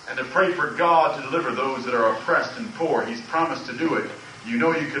 And to pray for God to deliver those that are oppressed and poor. He's promised to do it. You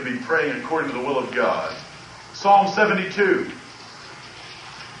know you could be praying according to the will of God. Psalm 72.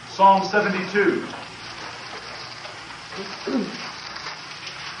 Psalm 72.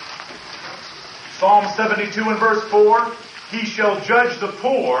 Psalm 72 and verse 4. He shall judge the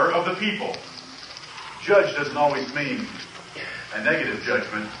poor of the people. Judge doesn't always mean a negative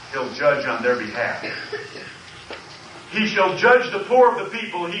judgment. He'll judge on their behalf. He shall judge the poor of the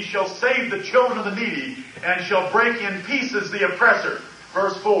people. He shall save the children of the needy, and shall break in pieces the oppressor.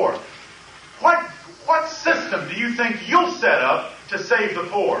 Verse 4. What system do you think you'll set up to save the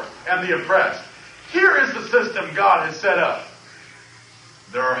poor and the oppressed? Here is the system God has set up.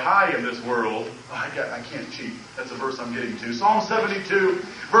 There are high in this world. I can't cheat. That's a verse I'm getting to. Psalm 72,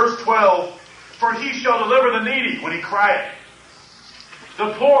 verse 12. For he shall deliver the needy when he crieth.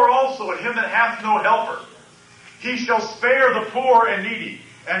 The poor also, and him that hath no helper. He shall spare the poor and needy,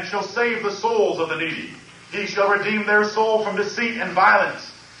 and shall save the souls of the needy. He shall redeem their soul from deceit and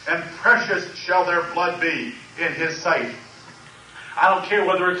violence, and precious shall their blood be in his sight. I don't care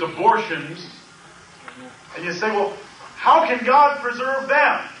whether it's abortions. And you say, well, how can God preserve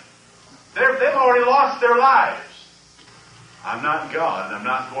them? They've already lost their lives. I'm not God, and I'm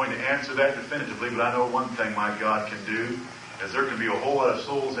not going to answer that definitively, but I know one thing my God can do, is there can be a whole lot of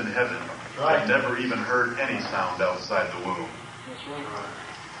souls in heaven that never even heard any sound outside the womb.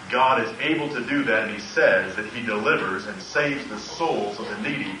 God is able to do that, and he says that he delivers and saves the souls of the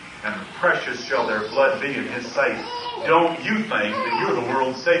needy, and precious shall their blood be in his sight. Don't you think that you're the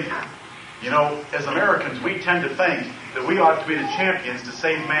world's Savior? You know, as Americans, we tend to think that we ought to be the champions to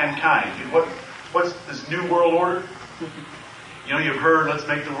save mankind. What's this new world order? You know, you've heard, let's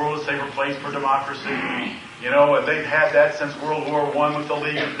make the world a safer place for democracy. You know, they've had that since World War I with the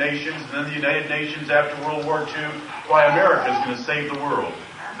League of Nations, and then the United Nations after World War II. Why, America is going to save the world.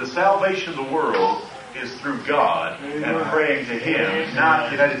 The salvation of the world is through God and praying to him, not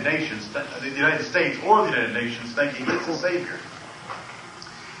the United Nations, the United States or the United Nations thinking it's a Savior.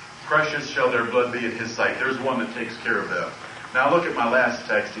 Precious shall their blood be in his sight. There's one that takes care of them. Now look at my last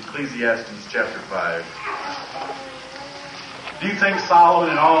text, Ecclesiastes chapter 5. Do you think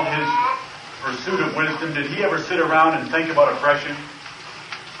Solomon in all his pursuit of wisdom, did he ever sit around and think about oppression?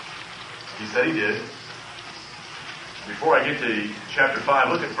 He said he did. Before I get to chapter 5,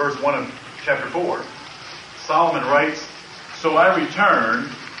 look at verse 1 of chapter 4. Solomon writes, So I returned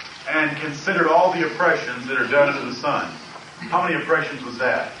and considered all the oppressions that are done under the sun. How many oppressions was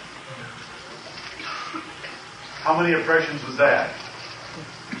that? How many oppressions was that?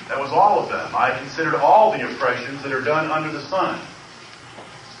 That was all of them. I considered all the oppressions that are done under the sun.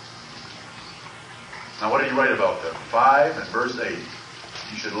 Now what did he write about them? 5 and verse 8.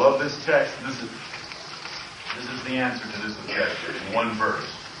 You should love this text. This is the answer to this objection in one verse.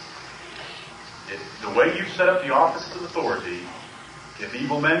 The way you set up the offices of authority, if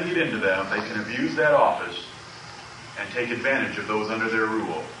evil men get into them, they can abuse that office and take advantage of those under their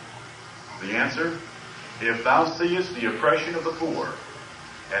rule. The answer? If thou seest the oppression of the poor,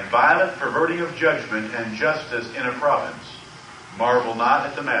 and violent perverting of judgment and justice in a province, marvel not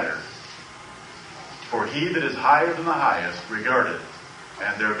at the matter. For he that is higher than the highest regardeth,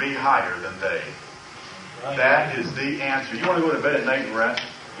 and there be higher than they. That is the answer. You want to go to bed at night and rest?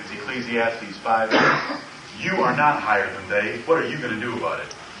 It's Ecclesiastes 5. You are not higher than they. What are you going to do about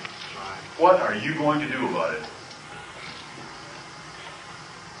it? What are you going to do about it?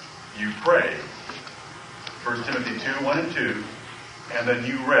 You pray. 1 Timothy 2, 1 and 2. And then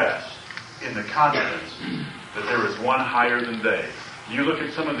you rest in the confidence that there is one higher than they. You look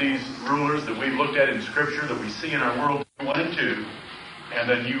at some of these rulers that we've looked at in Scripture that we see in our world 1 and 2, and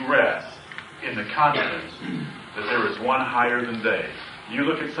then you rest in the confidence that there is one higher than they. You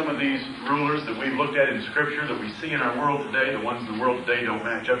look at some of these rulers that we've looked at in Scripture that we see in our world today, the ones in the world today don't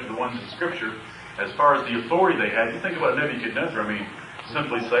match up to the ones in Scripture. As far as the authority they had, you think about Nebuchadnezzar,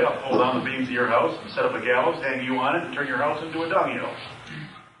 simply say, I'll pull down the beams of your house and set up a gallows, hang you on it, and turn your house into a dunghill.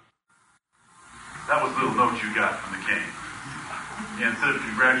 That was the little note you got from the king. And instead of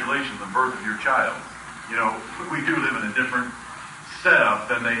congratulations on the birth of your child. We do live in a different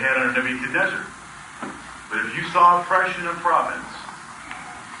setup than they had under Nebuchadnezzar. But if you saw oppression in a province,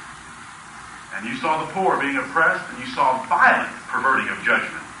 and you saw the poor being oppressed, and you saw violent perverting of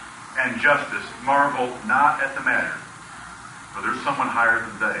judgment and justice, marvel not at the matter. For there's someone higher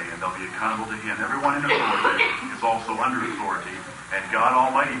than they, and they'll be accountable to him. Everyone in authority is also under authority, and God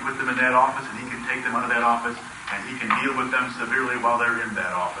Almighty put them in that office, and he can take them out of that office, and he can deal with them severely while they're in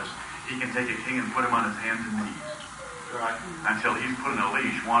that office. He can take a king and put him on his hands and knees. Right. Until he's put in a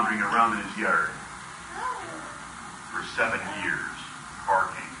leash wandering around in his yard for 7 years,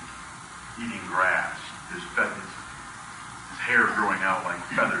 barking, eating grass, his hair growing out like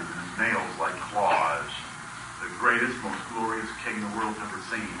feathers, and his nails like claws. The greatest, most glorious king the world's ever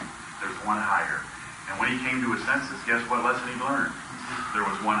seen. There's one higher. And when he came to his senses, guess what lesson he learned? There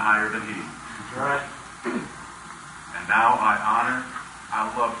was one higher than he. Right. And now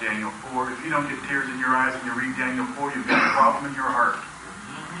I love Daniel 4. If you don't get tears in your eyes when you read Daniel 4, you've got a problem in your heart.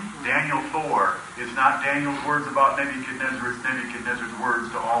 Daniel 4 is not Daniel's words about Nebuchadnezzar, it's Nebuchadnezzar's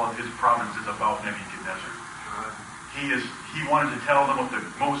words to all of his provinces about Nebuchadnezzar. He wanted to tell them what the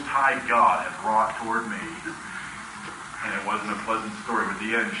Most High God hath wrought toward me. And it wasn't a pleasant story, but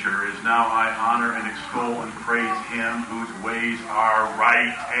the end sure is. Now I honor and extol and praise him whose ways are right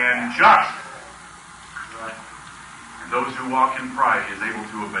and just. Right. And those who walk in pride he is able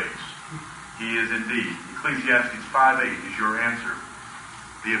to abase. He is indeed. Ecclesiastes 5:8 is your answer.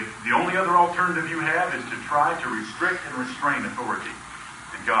 The only other alternative you have is to try to restrict and restrain authority.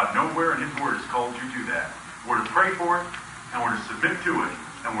 And God nowhere in his word has called you to that. We're to pray for it, and we're to submit to it,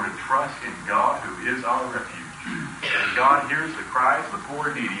 and we're to trust in God who is our refuge. And God hears the cries of the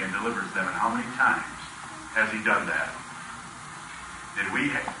poor and needy and delivers them. And how many times has he done that?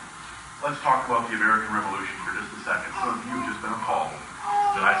 Let's talk about the American Revolution for just a second. Some of you have just been appalled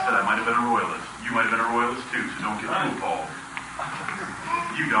that I said I might have been a royalist. You might have been a royalist too, so don't get too appalled.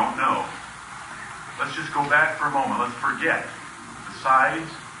 You don't know. Let's just go back for a moment. Let's forget. Besides,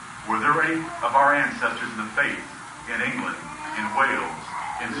 were there any of our ancestors in the faith in England, in Wales,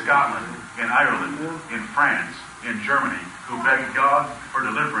 in Scotland, in Ireland, in France, in Germany, who begged God for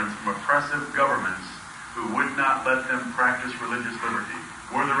deliverance from oppressive governments who would not let them practice religious liberty?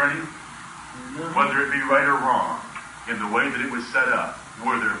 Were there any? Whether it be right or wrong, in the way that it was set up,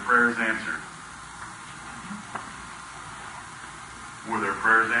 were their prayers answered? Were their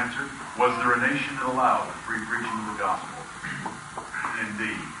prayers answered? Was there a nation that allowed the free preaching of the gospel?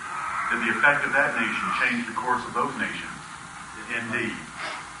 Indeed. Did the effect of that nation change the course of those nations? Indeed.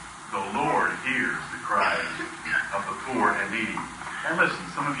 The Lord hears the cries of the poor and needy. And listen,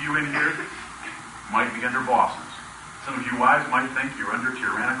 some of you in here might be under bosses. Some of you wives might think you're under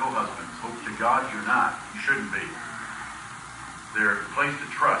tyrannical husbands. Hope to God you're not. You shouldn't be. Their place to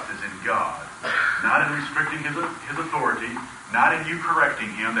trust is in God. Not in restricting his authority. Not in you correcting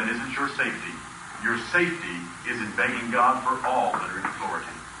him. That isn't your safety. Your safety is in begging God for all that are in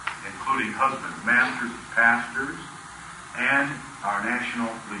authority, including husbands, masters, pastors, and our national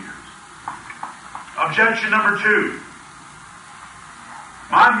leaders. Objection number 2.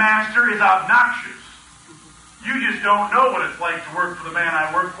 My master is obnoxious. You just don't know what it's like to work for the man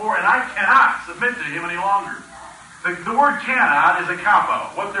I work for, and I cannot submit to him any longer. The word cannot is a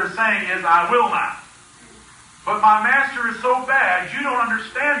cop-out. What they're saying is, I will not. But my master is so bad, you don't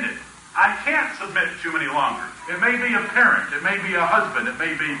understand it. I can't submit to him any longer. It may be a parent, it may be a husband, it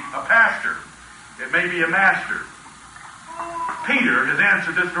may be a pastor, it may be a master. Peter has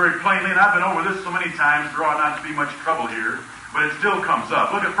answered this very plainly, and I've been over this so many times, there ought not to be much trouble here, but it still comes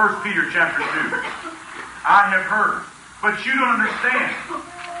up. Look at 1 Peter chapter 2. I have heard, but you don't understand.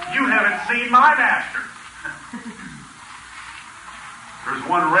 You haven't seen my master. There's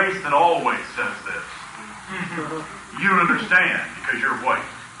one race that always says this. You don't understand because you're white.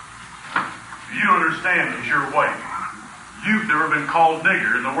 You don't understand because you're white. You've never been called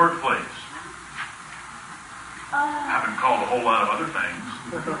nigger in the workplace. I've been called a whole lot of other things,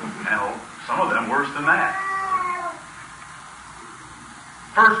 and some of them worse than that.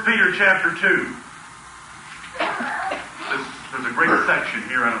 1 Peter chapter 2. There's a great section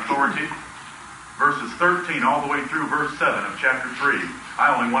here on authority. Verses 13 all the way through verse 7 of chapter 3.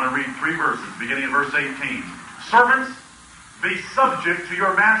 I only want to read 3 verses, beginning in verse 18. Servants, be subject to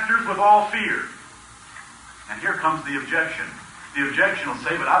your masters with all fear. And here comes the objection. The objection will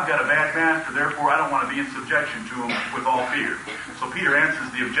say, but I've got a bad master, therefore I don't want to be in subjection to him with all fear. So Peter answers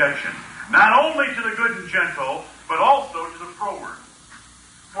the objection. Not only to the good and gentle, but also to the froward.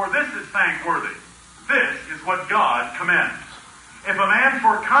 For this is thankworthy. This is what God commends. If a man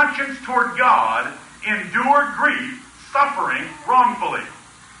for conscience toward God endure grief, suffering wrongfully,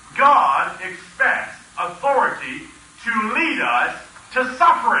 God expects authority to lead us to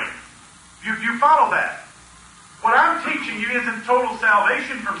suffering. You follow that? What I'm teaching you isn't total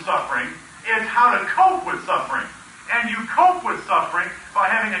salvation from suffering. It's how to cope with suffering. And you cope with suffering by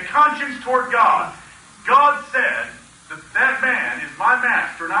having a conscience toward God. God said that that man is my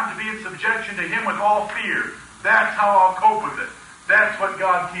master and I'm to be in subjection to him with all fear. That's how I'll cope with it. That's what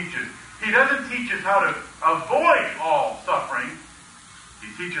God teaches. He doesn't teach us how to avoid all suffering. He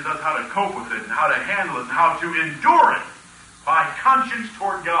teaches us how to cope with it and how to handle it and how to endure it by conscience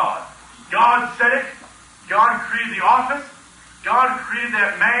toward God. God said it. God created the office. God created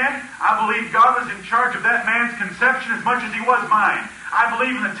that man. I believe God was in charge of that man's conception as much as he was mine. I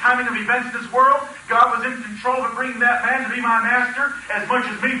believe in the timing of events in this world, God was in control of bringing that man to be my master as much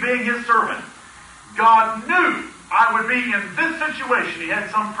as me being his servant. God knew I would be in this situation. He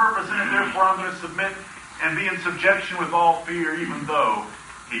had some purpose in it, therefore I'm going to submit and be in subjection with all fear, even though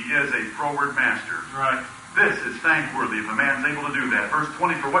he is a froward master. Right. This is thankworthy if a man's able to do that. Verse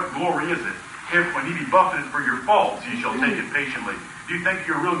 20, for what glory is it? If when he be buffeted for your faults, ye shall take it patiently. Do you think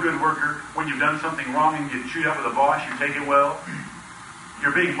you're a real good worker when you've done something wrong and get chewed up with a boss, you take it well?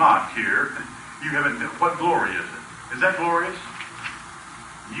 You're being mocked here. You haven't. What glory is it? Is that glorious?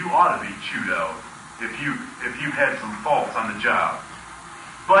 You ought to be chewed out if you had some faults on the job.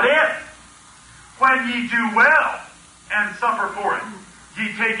 But if, when ye do well and suffer for it,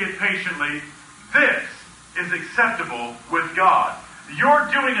 ye take it patiently, this is acceptable with God. You're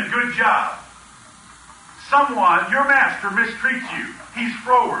doing a good job. Someone, your master, mistreats you. He's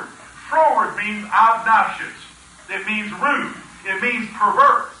froward. Froward means obnoxious. It means rude. It means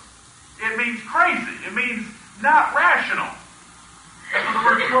perverse. It means crazy. It means not rational. That's what the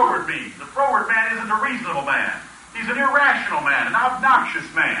word froward means. The froward man isn't a reasonable man. He's an irrational man, an obnoxious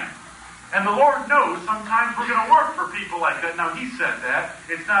man. And the Lord knows sometimes we're going to work for people like that. Now, He said that.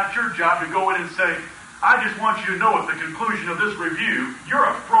 It's not your job to go in and say, I just want you to know at the conclusion of this review, you're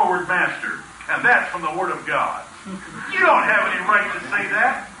a froward master. And that's from the Word of God. You don't have any right to say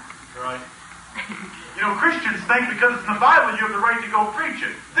that. Right. You know, Christians think because it's in the Bible, you have the right to go preach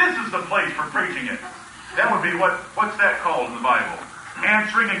it. This is the place for preaching it. That would be what's that called in the Bible?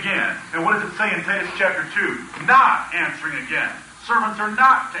 Answering again. And what does it say in Titus chapter 2? Not answering again. Servants are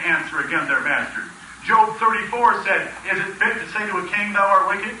not to answer again their masters. Job 34 said, is it fit to say to a king, thou art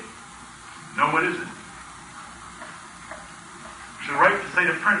wicked? No, it isn't. It's the right to say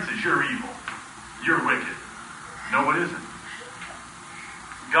to princes, you're evil. You're wicked. No, it isn't.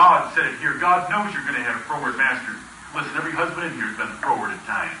 God said it here. God knows you're going to have froward masters. Listen, every husband in here has been froward at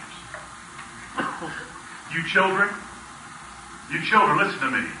times. You children, listen to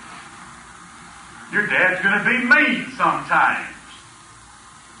me. Your dad's going to be mean sometimes.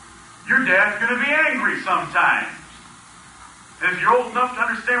 Your dad's going to be angry sometimes. And if you're old enough to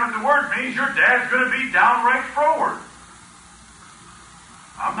understand what the word means, your dad's going to be downright froward.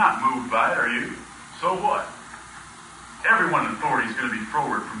 I'm not moved by it, are you? So what? Everyone in authority is going to be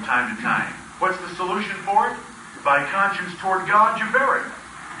froward from time to time. What's the solution for it? By conscience toward God, you bear it.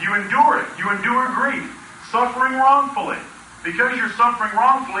 You endure it. You endure grief. Suffering wrongfully. Because you're suffering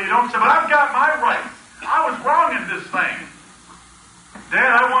wrongfully, you don't say, but I've got my rights. I was wrong in this thing.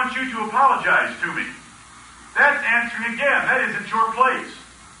 Dad, I want you to apologize to me. That's answering again. That isn't your place.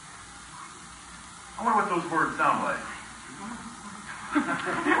 I wonder what those words sound like.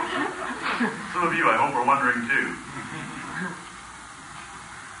 Some of you, I hope, are wondering too.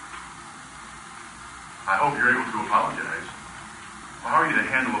 I hope you're able to apologize. Well, how are you to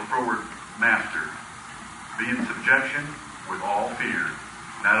handle a froward master? Be in subjection with all fear.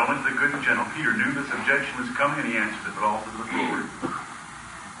 Not only to the good and gentle. Peter knew the subjection was coming and he answered it, but also to the froward.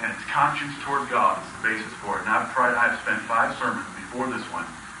 And it's conscience toward God is the basis for it. And I've spent 5 sermons before this one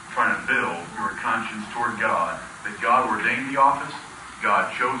trying to build your conscience toward God. That God ordained the office, God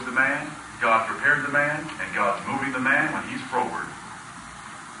chose the man, God prepared the man, and God's moving the man when he's froward.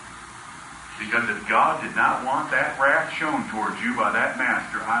 Because if God did not want that wrath shown towards you by that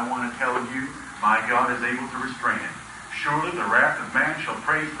master, I want to tell you, my God is able to restrain it. Surely the wrath of man shall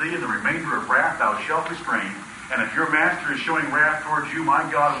praise thee, and the remainder of wrath thou shalt restrain. And if your master is showing wrath towards you, my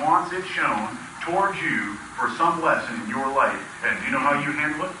God wants it shown towards you for some lesson in your life. And do you know how you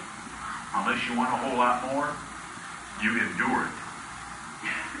handle it? Unless you want a whole lot more, you endure it.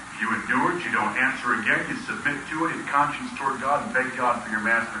 You endure it, you don't answer again, you submit to it in conscience toward God and beg God for your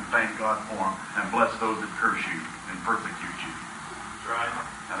master and thank God for him and bless those that curse you and persecute you. That's right.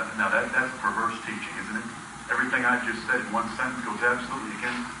 Now that's perverse teaching, isn't it? Everything I just said in one sentence goes absolutely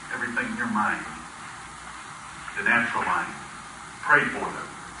against everything in your mind. The natural mind. Pray for them.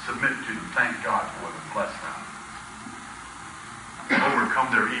 Submit to them. Thank God for them. Bless them. Overcome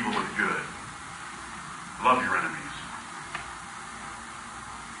their evil with good. Love your enemies.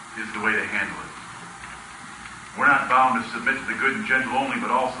 Is the way to handle it. We're not bound to submit to the good and gentle only, but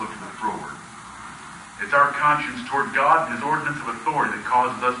also to the froward. It's our conscience toward God and His ordinance of authority that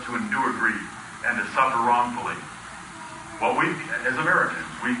causes us to endure grief and to suffer wrongfully. Well, we, as Americans,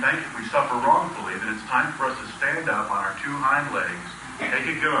 we think if we suffer wrongfully, then it's time for us to stand up on our 2 hind legs, take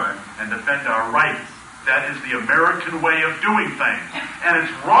a gun, and defend our rights. That is the American way of doing things. And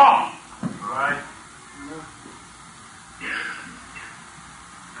it's wrong. Right.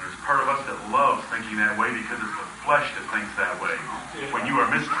 There's part of us that loves thinking that way because it's the flesh that thinks that way. When you are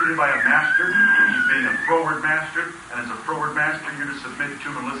mistreated by a master, he's being a froward master, and as a froward master, you're to submit to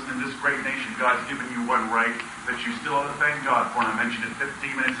him and listen. In this great nation, God's given you one right that you still ought to thank God for, and I mentioned it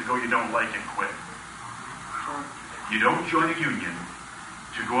 15 minutes ago. You don't like it, quit. You don't join a union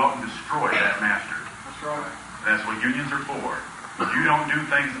to go out and destroy that master. That's right. That's what unions are for. If you don't do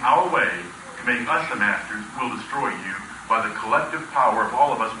things our way to make us the masters, we'll destroy you by the collective power of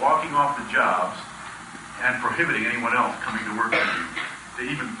all of us walking off the jobs and prohibiting anyone else coming to work for you. To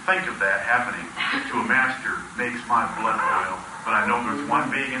even think of that happening to a master makes my blood boil. But I know there's one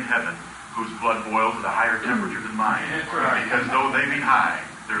being in heaven whose blood boils at a higher temperature than mine. Because though they be high,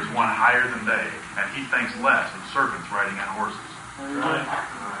 there's one higher than they. And he thinks less of servants riding on horses. Right.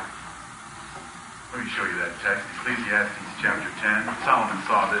 Let me show you that text. Ecclesiastes chapter 10. Solomon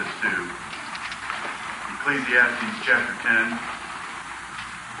saw this too. Ecclesiastes chapter 10.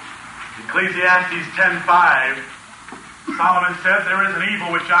 Ecclesiastes 10:5. Solomon says, there is an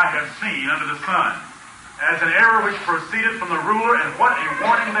evil which I have seen under the sun, as an error which proceedeth from the ruler, and what a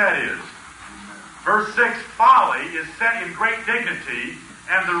warning that is. Verse 6, folly is set in great dignity,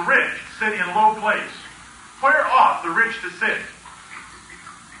 and the rich sit in low place. Where ought the rich to sit?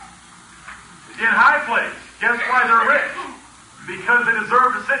 In high place. Guess why they're rich? Because they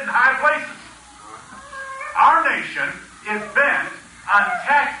deserve to sit in high places. Our nation is bent on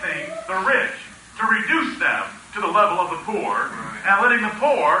taxing the rich to reduce them to the level of the poor and letting the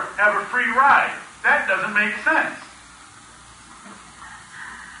poor have a free ride. That doesn't make sense.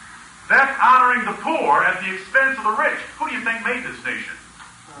 That's honoring the poor at the expense of the rich. Who do you think made this nation?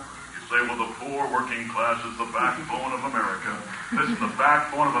 You say, well, the poor working class is the backbone of America. Listen, the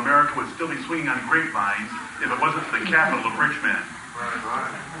backbone of America would still be swinging on grapevines if it wasn't for the capital of rich men.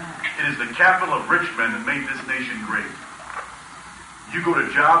 It is the capital of rich men that made this nation great. You go to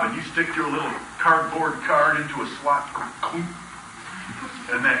a job and you stick your little cardboard card into a slot,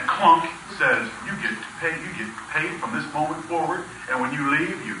 and that clunk says you get paid from this moment forward, and when you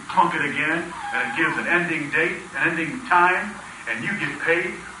leave, you clunk it again, and it gives an ending date, an ending time, and you get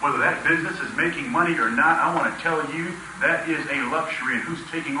paid whether that business is making money or not. I want to tell you that is a luxury, and who's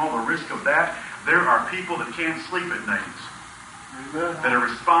taking all the risk of that? There are people that can't sleep at nights that are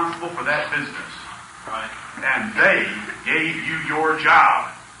responsible for that business. Right. And they gave you your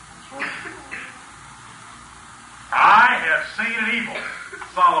job. I have seen an evil,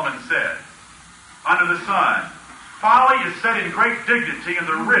 Solomon said, under the sun. Folly is set in great dignity, and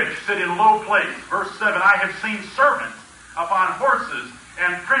the rich sit in low place. Verse 7, I have seen servants upon horses,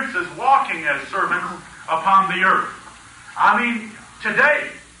 and princes walking as servants upon the earth. I mean, today,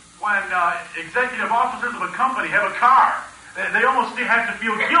 when executive officers of a company have a car, they almost have to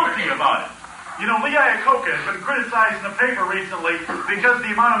feel guilty about it. You know, Lee Iacocca has been criticized in the paper recently because of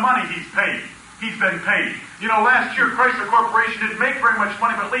the amount of money he's paid. He's been paid. You know, last year Chrysler Corporation didn't make very much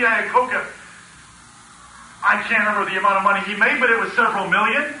money, but Lee Iacocca, I can't remember the amount of money he made, but it was several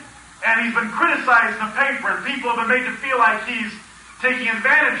million. And he's been criticized in the paper, and people have been made to feel like he's taking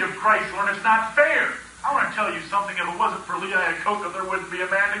advantage of Chrysler, and it's not fair. I want to tell you something. If it wasn't for Lee Iacocca, there wouldn't be a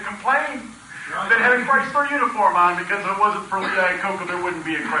man to complain. They had a Chrysler uniform on, because if it wasn't for Lee Iacocca, there wouldn't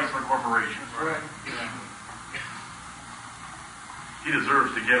be a Chrysler Corporation. Right. He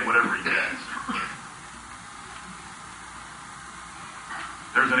deserves to get whatever he gets.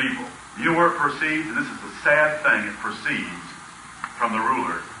 There's an evil. You know where it proceeds? And this is the sad thing. It proceeds from the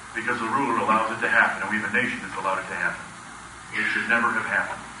ruler, because the ruler allows it to happen, and we have a nation that's allowed it to happen. It should never have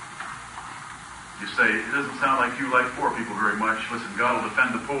happened. You say, it doesn't sound like you like poor people very much. Listen, God will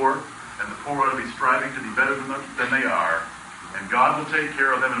defend the poor, and the poor ought to be striving to be better than they are. And God will take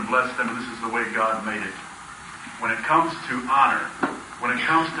care of them and bless them, and this is the way God made it. When it comes to honor, when it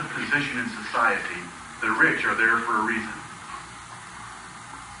comes to position in society, the rich are there for a reason.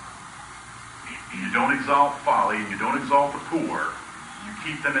 You don't exalt folly, and you don't exalt the poor. You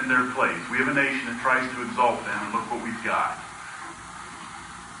keep them in their place. We have a nation that tries to exalt them, and look what we've got.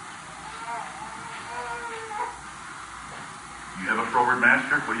 You have a froward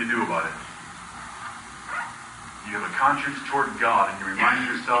master, what do you do about it? You have a conscience toward God, and you remind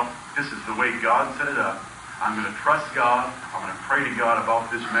yourself, this is the way God set it up. I'm going to trust God, I'm going to pray to God about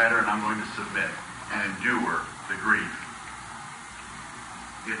this matter, and I'm going to submit and endure the grief.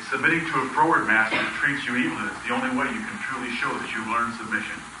 It's submitting to a froward master that treats you evil, and it's the only way you can truly show that you've learned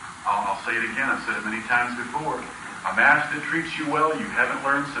submission. I'll say it again, I've said it many times before. A master that treats you well, you haven't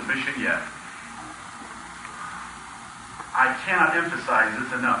learned submission yet. I cannot emphasize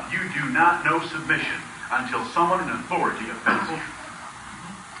this enough. You do not know submission until someone in authority offends you.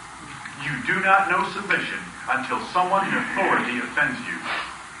 You do not know submission until someone in authority offends you.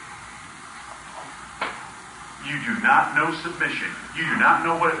 You do not know submission. You do not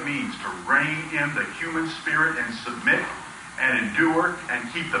know what it means to rein in the human spirit and submit and endure and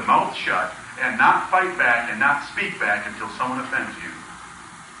keep the mouth shut and not fight back and not speak back until someone offends you.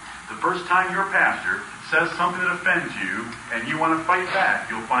 The first time your pastor says something that offends you and you want to fight back,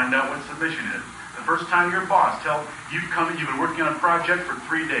 you'll find out what submission is. The first time your boss tells you've been working on a project for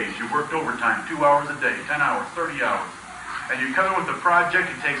 3 days, you've worked overtime, 2 hours a day, 10 hours, 30 hours, and you come in with the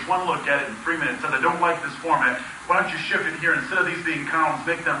project, he takes one look at it in 3 minutes, says, I don't like this format, why don't you shift it here, instead of these being columns,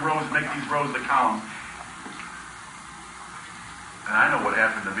 make them rows, make these rows the columns. And I know what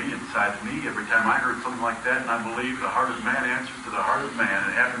happened to me inside of me every time I heard something like that, and I believe the heart of man answers to the heart of man.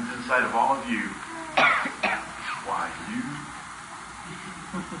 It happens inside of all of you. Why, you?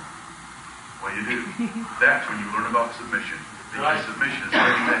 Well, you do. That's when you learn about submission. Because submission is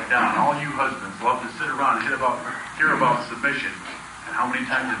writing that down. All you husbands love to sit around and hear about submission. And how many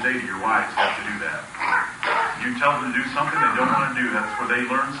times a day do your wives have to do that? You tell them to do something they don't want to do. That's where they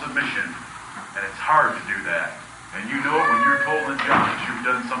learn submission. And it's hard to do that. And you know it when you're told in a job that you've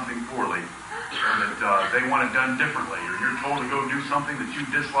done something poorly, or that they want it done differently, or you're told to go do something that you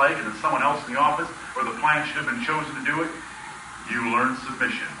dislike and that someone else in the office or the plant should have been chosen to do it. You learn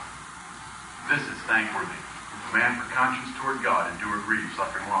submission. This is thankworthy. A man for conscience toward God endure grief,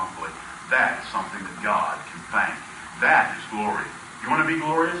 suffering wrongfully. That is something that God can thank. That is glory. You want to be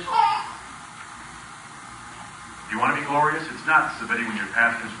glorious? You want to be glorious? It's not submitting when your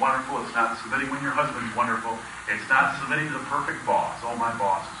pastor is wonderful. It's not submitting when your husband's wonderful. It's not submitting to the perfect boss. Oh, my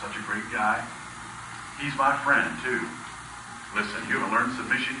boss is such a great guy. He's my friend, too. Listen, you haven't learned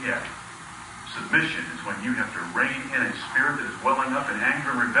submission yet. Submission is when you have to rein in a spirit that is welling up in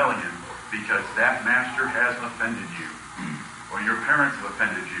anger and rebellion because that master has offended you. Or your parents have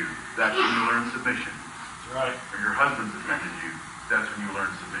offended you. That's when you learn submission. That's right. Or your husband's offended you. That's when you learn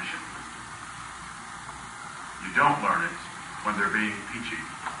submission. You don't learn it when they're being peachy.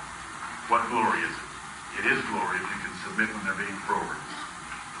 What glory is it? It is glory if you can submit when they're being froward.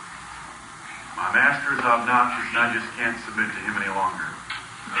 My master is obnoxious and I just can't submit to him any longer.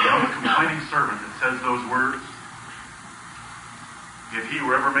 You know the complaining servant that says those words? If he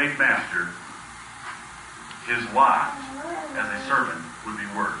were ever made master, his lot as a servant would be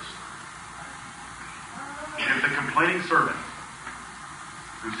worse. If the complaining servant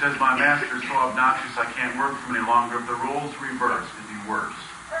who says, my master is so obnoxious I can't work for him any longer, if the roles reversed, it'd be worse.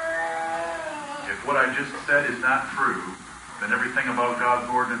 If what I just said is not true, then everything about God's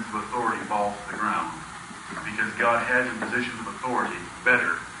ordinance of authority falls to the ground. Because God has in positions of authority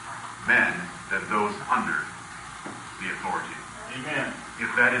better men than those under the authority. Amen.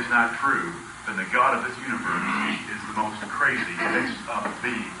 If that is not true, then the God of this universe is the most crazy mix-up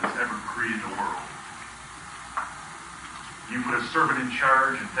being that's ever created the world. You put a servant in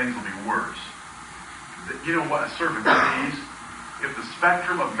charge and things will be worse. You know what a servant sees? If the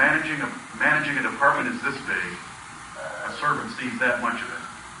spectrum of managing a department is this big, a servant sees that much of it.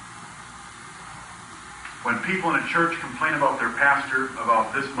 When people in a church complain about their pastor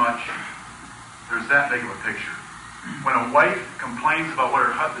about this much, there's that big of a picture. When a wife complains about what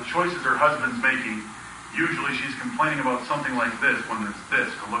the choices her husband's making, usually she's complaining about something like this when there's this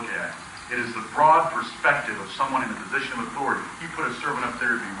to look at. It is the broad perspective of someone in a position of authority. He put a servant up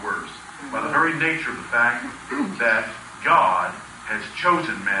there to be worse. By the very nature of the fact that God has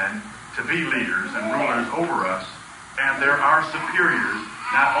chosen men to be leaders and rulers over us, and there are superiors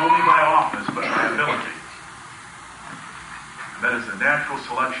not only by office but by ability. And that is a natural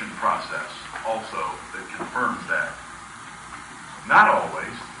selection process also that confirms that. Not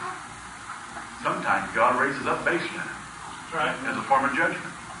always. Sometimes God raises up basemen as a form of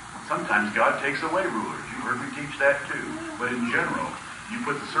judgment. Sometimes God takes away rulers. You heard me teach that too. But in general, you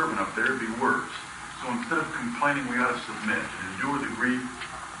put the servant up there to be worse. So instead of complaining, we ought to submit and endure the grief,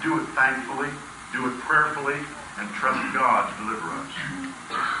 do it thankfully, do it prayerfully, and trust God to deliver us.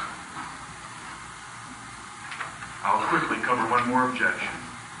 I'll quickly cover one more objection.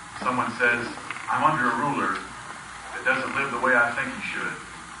 Someone says, I'm under a ruler that doesn't live the way I think he should.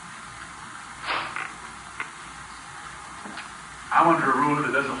 I'm under a ruler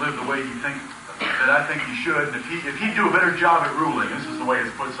that doesn't live the way that I think he should. And if he'd do a better job at ruling, this is the way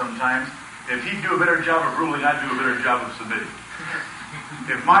it's put sometimes, if he'd do a better job of ruling, I'd do a better job of submitting.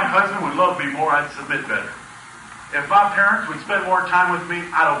 If my husband would love me more, I'd submit better. If my parents would spend more time with me,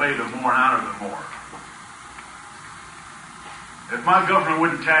 I'd obey them more and honor them more. If my government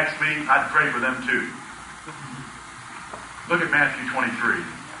wouldn't tax me, I'd pray for them too. Look at Matthew 23.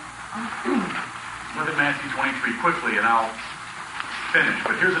 Look at Matthew 23 quickly and I'll finish.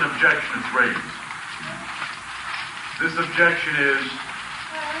 But here's an objection that's raised. This objection is,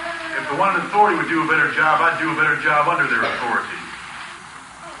 if the one in authority would do a better job, I'd do a better job under their authority.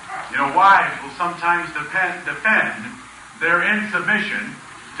 You know, wives will sometimes defend their insubmission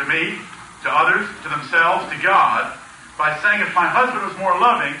to me, to others, to themselves, to God, by saying if my husband was more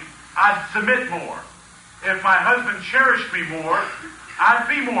loving, I'd submit more. If my husband cherished me more, I'd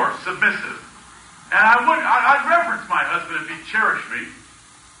be more submissive. And I'd reverence my husband if he cherished me.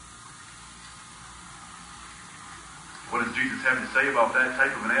 What does Jesus have to say about that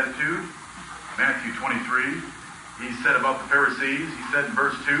type of an attitude? Matthew 23. He said about the Pharisees, he said in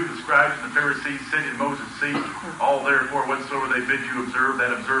verse 2, the scribes and the Pharisees sit in Moses' seat. All therefore whatsoever they bid you observe, that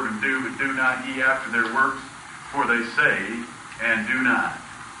observe and do, but do not ye after their works, for they say and do not.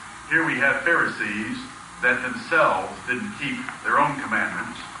 Here we have Pharisees that themselves didn't keep their own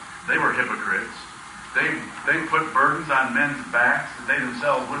commandments. They were hypocrites. They put burdens on men's backs that they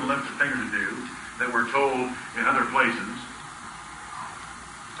themselves wouldn't lift a finger to do, that were told in other places.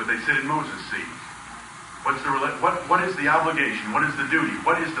 But they sit in Moses' seat. What is the obligation? What is the duty?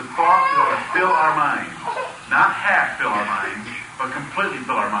 What is the thought that ought to fill our minds? Not half fill our minds, but completely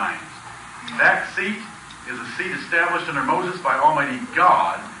fill our minds. That seat is a seat established under Moses by Almighty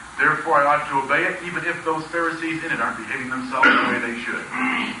God. Therefore, I ought to obey it, even if those Pharisees in it aren't behaving themselves the way they should.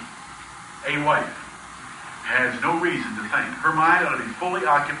 A wife has no reason to think. Her mind ought to be fully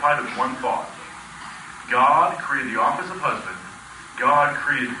occupied with one thought. God created the office of husband. God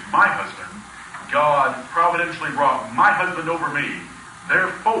created my husband. God providentially brought my husband over me.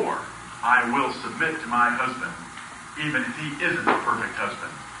 Therefore, I will submit to my husband, even if he isn't a perfect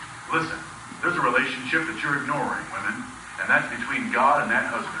husband. Listen, there's a relationship that you're ignoring, women, and that's between God and that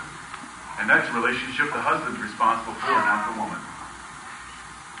husband. And that's a relationship the husband's responsible for, not the woman.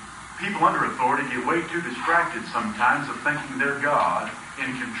 People under authority get way too distracted sometimes of thinking they're God in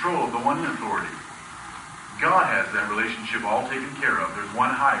control of the one in authority. God has that relationship all taken care of. There's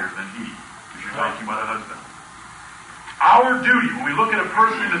one higher than he. You're talking about a husband. Our duty, when we look at a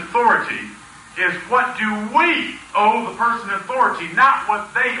person in authority, is what do we owe the person in authority, not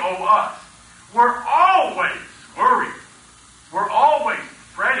what they owe us. We're always worried. We're always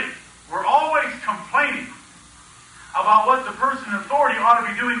fretting. We're always complaining about what the person in authority ought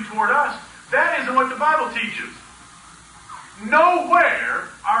to be doing toward us. That isn't what the Bible teaches. Nowhere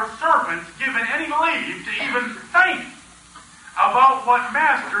are servants given any leave to even think about what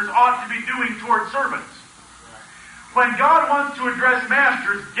masters ought to be doing toward servants. When God wants to address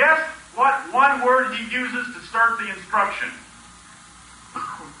masters, guess what one word he uses to start the instruction?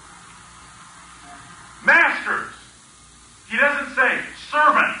 Masters. He doesn't say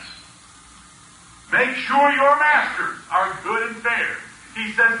servants. sure your masters are good and fair.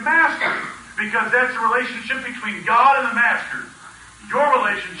 He says masters, because that's the relationship between God and the master. Your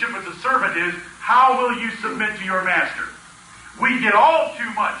relationship with the servant is, how will you submit to your master? We get all too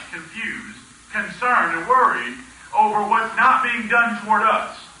much confused, concerned, and worried over what's not being done toward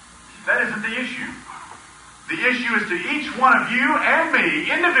us. That isn't the issue. The issue is to each one of you and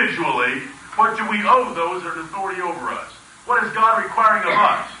me, individually, what do we owe those that are in authority over us? What is God requiring of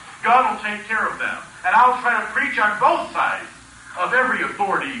us? God will take care of them. And I'll try to preach on both sides of every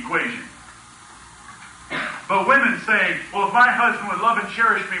authority equation. But women saying, well, if my husband would love and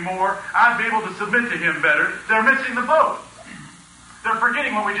cherish me more, I'd be able to submit to him better, they're missing the boat. They're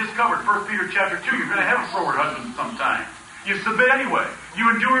forgetting what we just covered, 1 Peter chapter 2. You're going to have a froward husband sometime. You submit anyway. You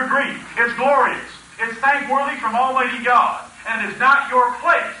endure grief. It's glorious. It's thankworthy from Almighty God. And it is not your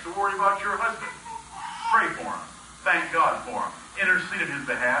place to worry about your husband. Pray for him. Thank God for him. Intercede on his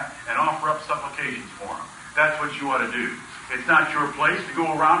behalf and offer up supplications for him. That's what you ought to do. It's not your place to go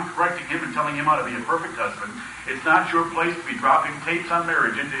around correcting him and telling him how to be a perfect husband. It's not your place to be dropping tapes on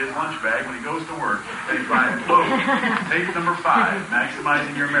marriage into his lunch bag when he goes to work and he's buying clothes. Tape number 5,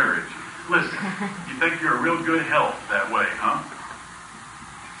 maximizing your marriage. Listen, you think you're a real good help that way, huh?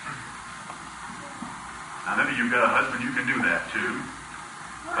 Now, maybe you've got a husband you can do that too.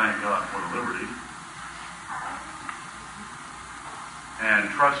 Thank God for the liberty.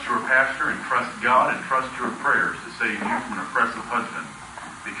 And trust your pastor and trust God and trust your prayers to save you from an oppressive husband.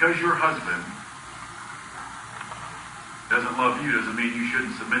 Because your husband doesn't love you doesn't mean you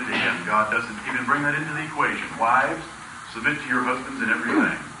shouldn't submit to him. God doesn't even bring that into the equation. Wives, submit to your husbands in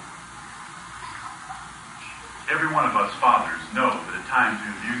everything. Every one of us fathers know that at times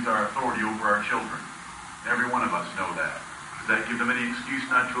we've used our authority over our children. Every one of us know that. Does that give them any excuse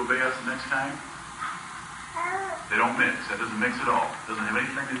not to obey us the next time? They don't mix. That doesn't mix at all. It doesn't have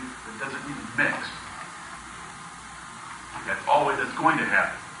anything that doesn't even mix. That's always that's going to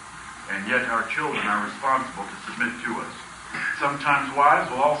happen. And yet our children are responsible to submit to us. Sometimes wives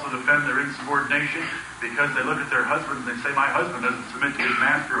will also defend their insubordination because they look at their husbands and they say, my husband doesn't submit to his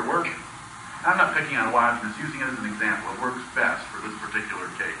master at work. I'm not picking on wives, I'm just using it as an example. It works best for this particular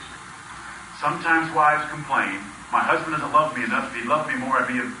case. Sometimes wives complain, my husband doesn't love me enough. If he loved me more, I'd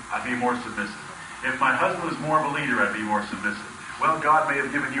be more submissive. If my husband was more of a leader, I'd be more submissive. Well, God may have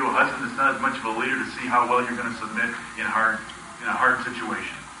given you a husband that's not as much of a leader to see how well you're going to submit in a hard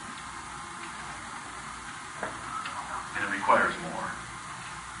situation. And it requires more.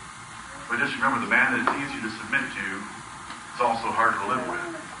 But just remember, the man that it's easier to submit to is also harder to live with.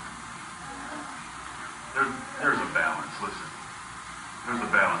 There's a balance, listen. There's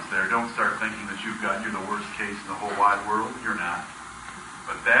a balance there. Don't start thinking that you're the worst case in the whole wide world. You're not.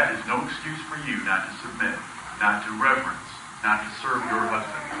 But that is no excuse for you not to submit, not to reverence, not to serve your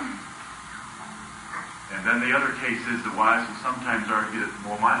husband. And then the other case is that wives will sometimes argue that,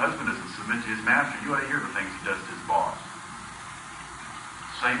 well, my husband doesn't submit to his master. You ought to hear the things he does to his boss.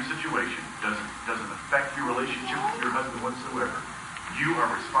 Same situation. Doesn't affect your relationship with your husband whatsoever. You are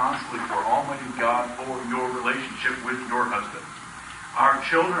responsible for Almighty God for your relationship with your husband. Our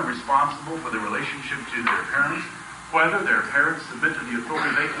children are responsible for the relationship to their parents, whether their parents submit to the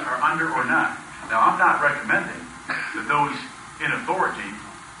authority they are under or not. Now, I'm not recommending that those in authority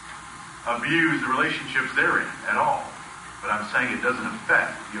abuse the relationships they're in at all. But I'm saying it doesn't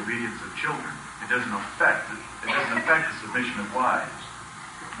affect the obedience of children. It doesn't affect the submission of wives.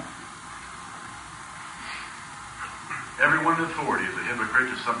 Everyone in authority is a hypocrite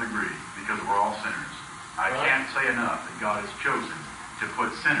to some degree because we're all sinners. I can't say enough that God has chosen to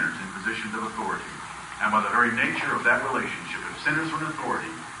put sinners in positions of authority. And by the very nature of that relationship, if sinners are in authority,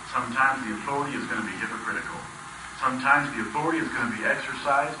 sometimes the authority is going to be hypocritical. Sometimes the authority is going to be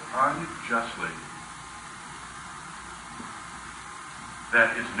exercised unjustly.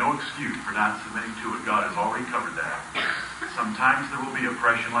 That is no excuse for not submitting to it. God has already covered that. Sometimes there will be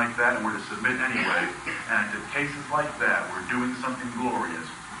oppression like that, and we're to submit anyway. And in cases like that, we're doing something glorious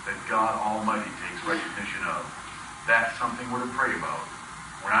that God Almighty takes recognition of. That's something we're to pray about.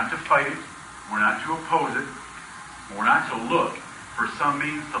 We're not to fight it. We're not to oppose it. We're not to look for some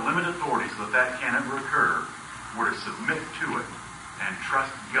means to limit authority so that can't ever occur. We're to submit to it and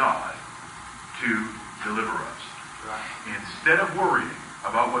trust God to deliver us. Right. Instead of worrying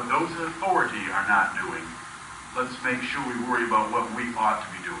about what those in authority are not doing, let's make sure we worry about what we ought to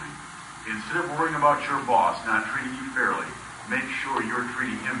be doing. Instead of worrying about your boss not treating you fairly, make sure you're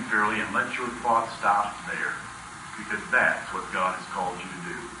treating him fairly and let your thoughts stop there. Because that's what God has called you to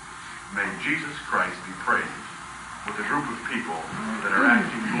do. May Jesus Christ be praised with a group of people that are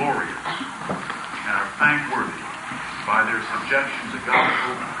acting glorious and are thankworthy by their subjection to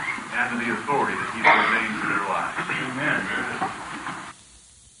gospel and to the authority that He's ordained for their lives. Amen.